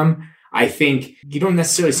income, I think you don't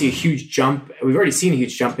necessarily see a huge jump. We've already seen a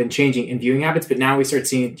huge jump in changing in viewing habits, but now we start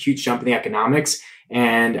seeing a huge jump in the economics.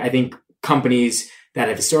 And I think companies that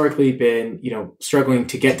have historically been, struggling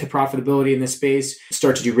to get to profitability in this space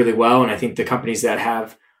start to do really well. And I think the companies that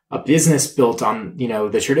have a business built on,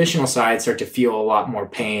 the traditional side start to feel a lot more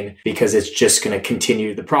pain, because it's just going to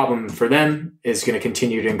continue. The problem for them is going to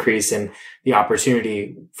continue to increase, and the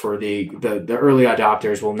opportunity for the early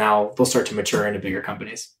adopters they'll start to mature into bigger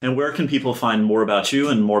companies. And where can people find more about you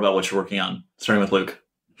and more about what you're working on? Starting with Luke.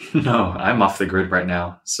 No, I'm off the grid right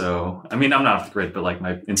now. So, I mean, I'm not off the grid, but like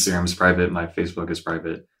my Instagram is private. My Facebook is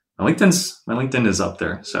private. My LinkedIn is up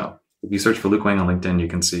there. So if you search for Luke Wang on LinkedIn, you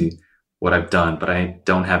can see what I've done, but I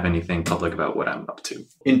don't have anything public about what I'm up to.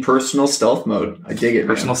 In personal stealth mode. I dig it.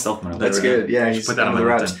 Personal stealth mode. That's good. Yeah, he's put that on the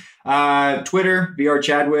reps. Twitter, VR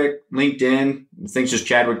Chadwick, LinkedIn, I think it's just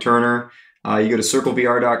Chadwick Turner. You go to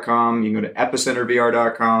circlevr.com, you can go to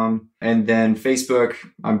epicentervr.com, and then Facebook,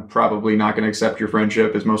 I'm probably not going to accept your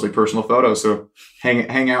friendship. It's mostly personal photos, so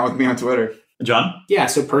hang out with me on Twitter. John? Yeah,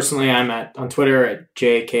 so personally, I'm on Twitter at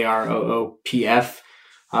JKROOPF.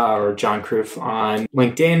 Or John Kroof on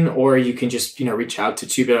LinkedIn, or you can just, reach out to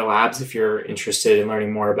Two Better Labs if you're interested in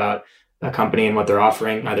learning more about the company and what they're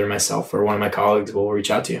offering. Either myself or one of my colleagues will reach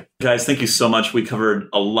out to you. Guys, thank you so much. We covered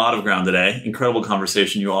a lot of ground today. Incredible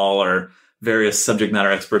conversation. You all are various subject matter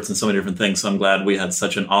experts in so many different things. So I'm glad we had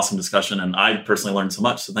such an awesome discussion, and I personally learned so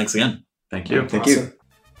much. So thanks again. Thank you. Thank you.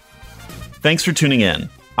 Thanks for tuning in.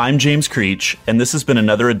 I'm James Creech, and this has been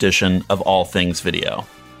another edition of All Things Video.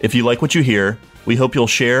 If you like what you hear, we hope you'll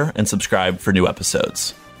share and subscribe for new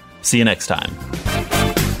episodes. See you next time.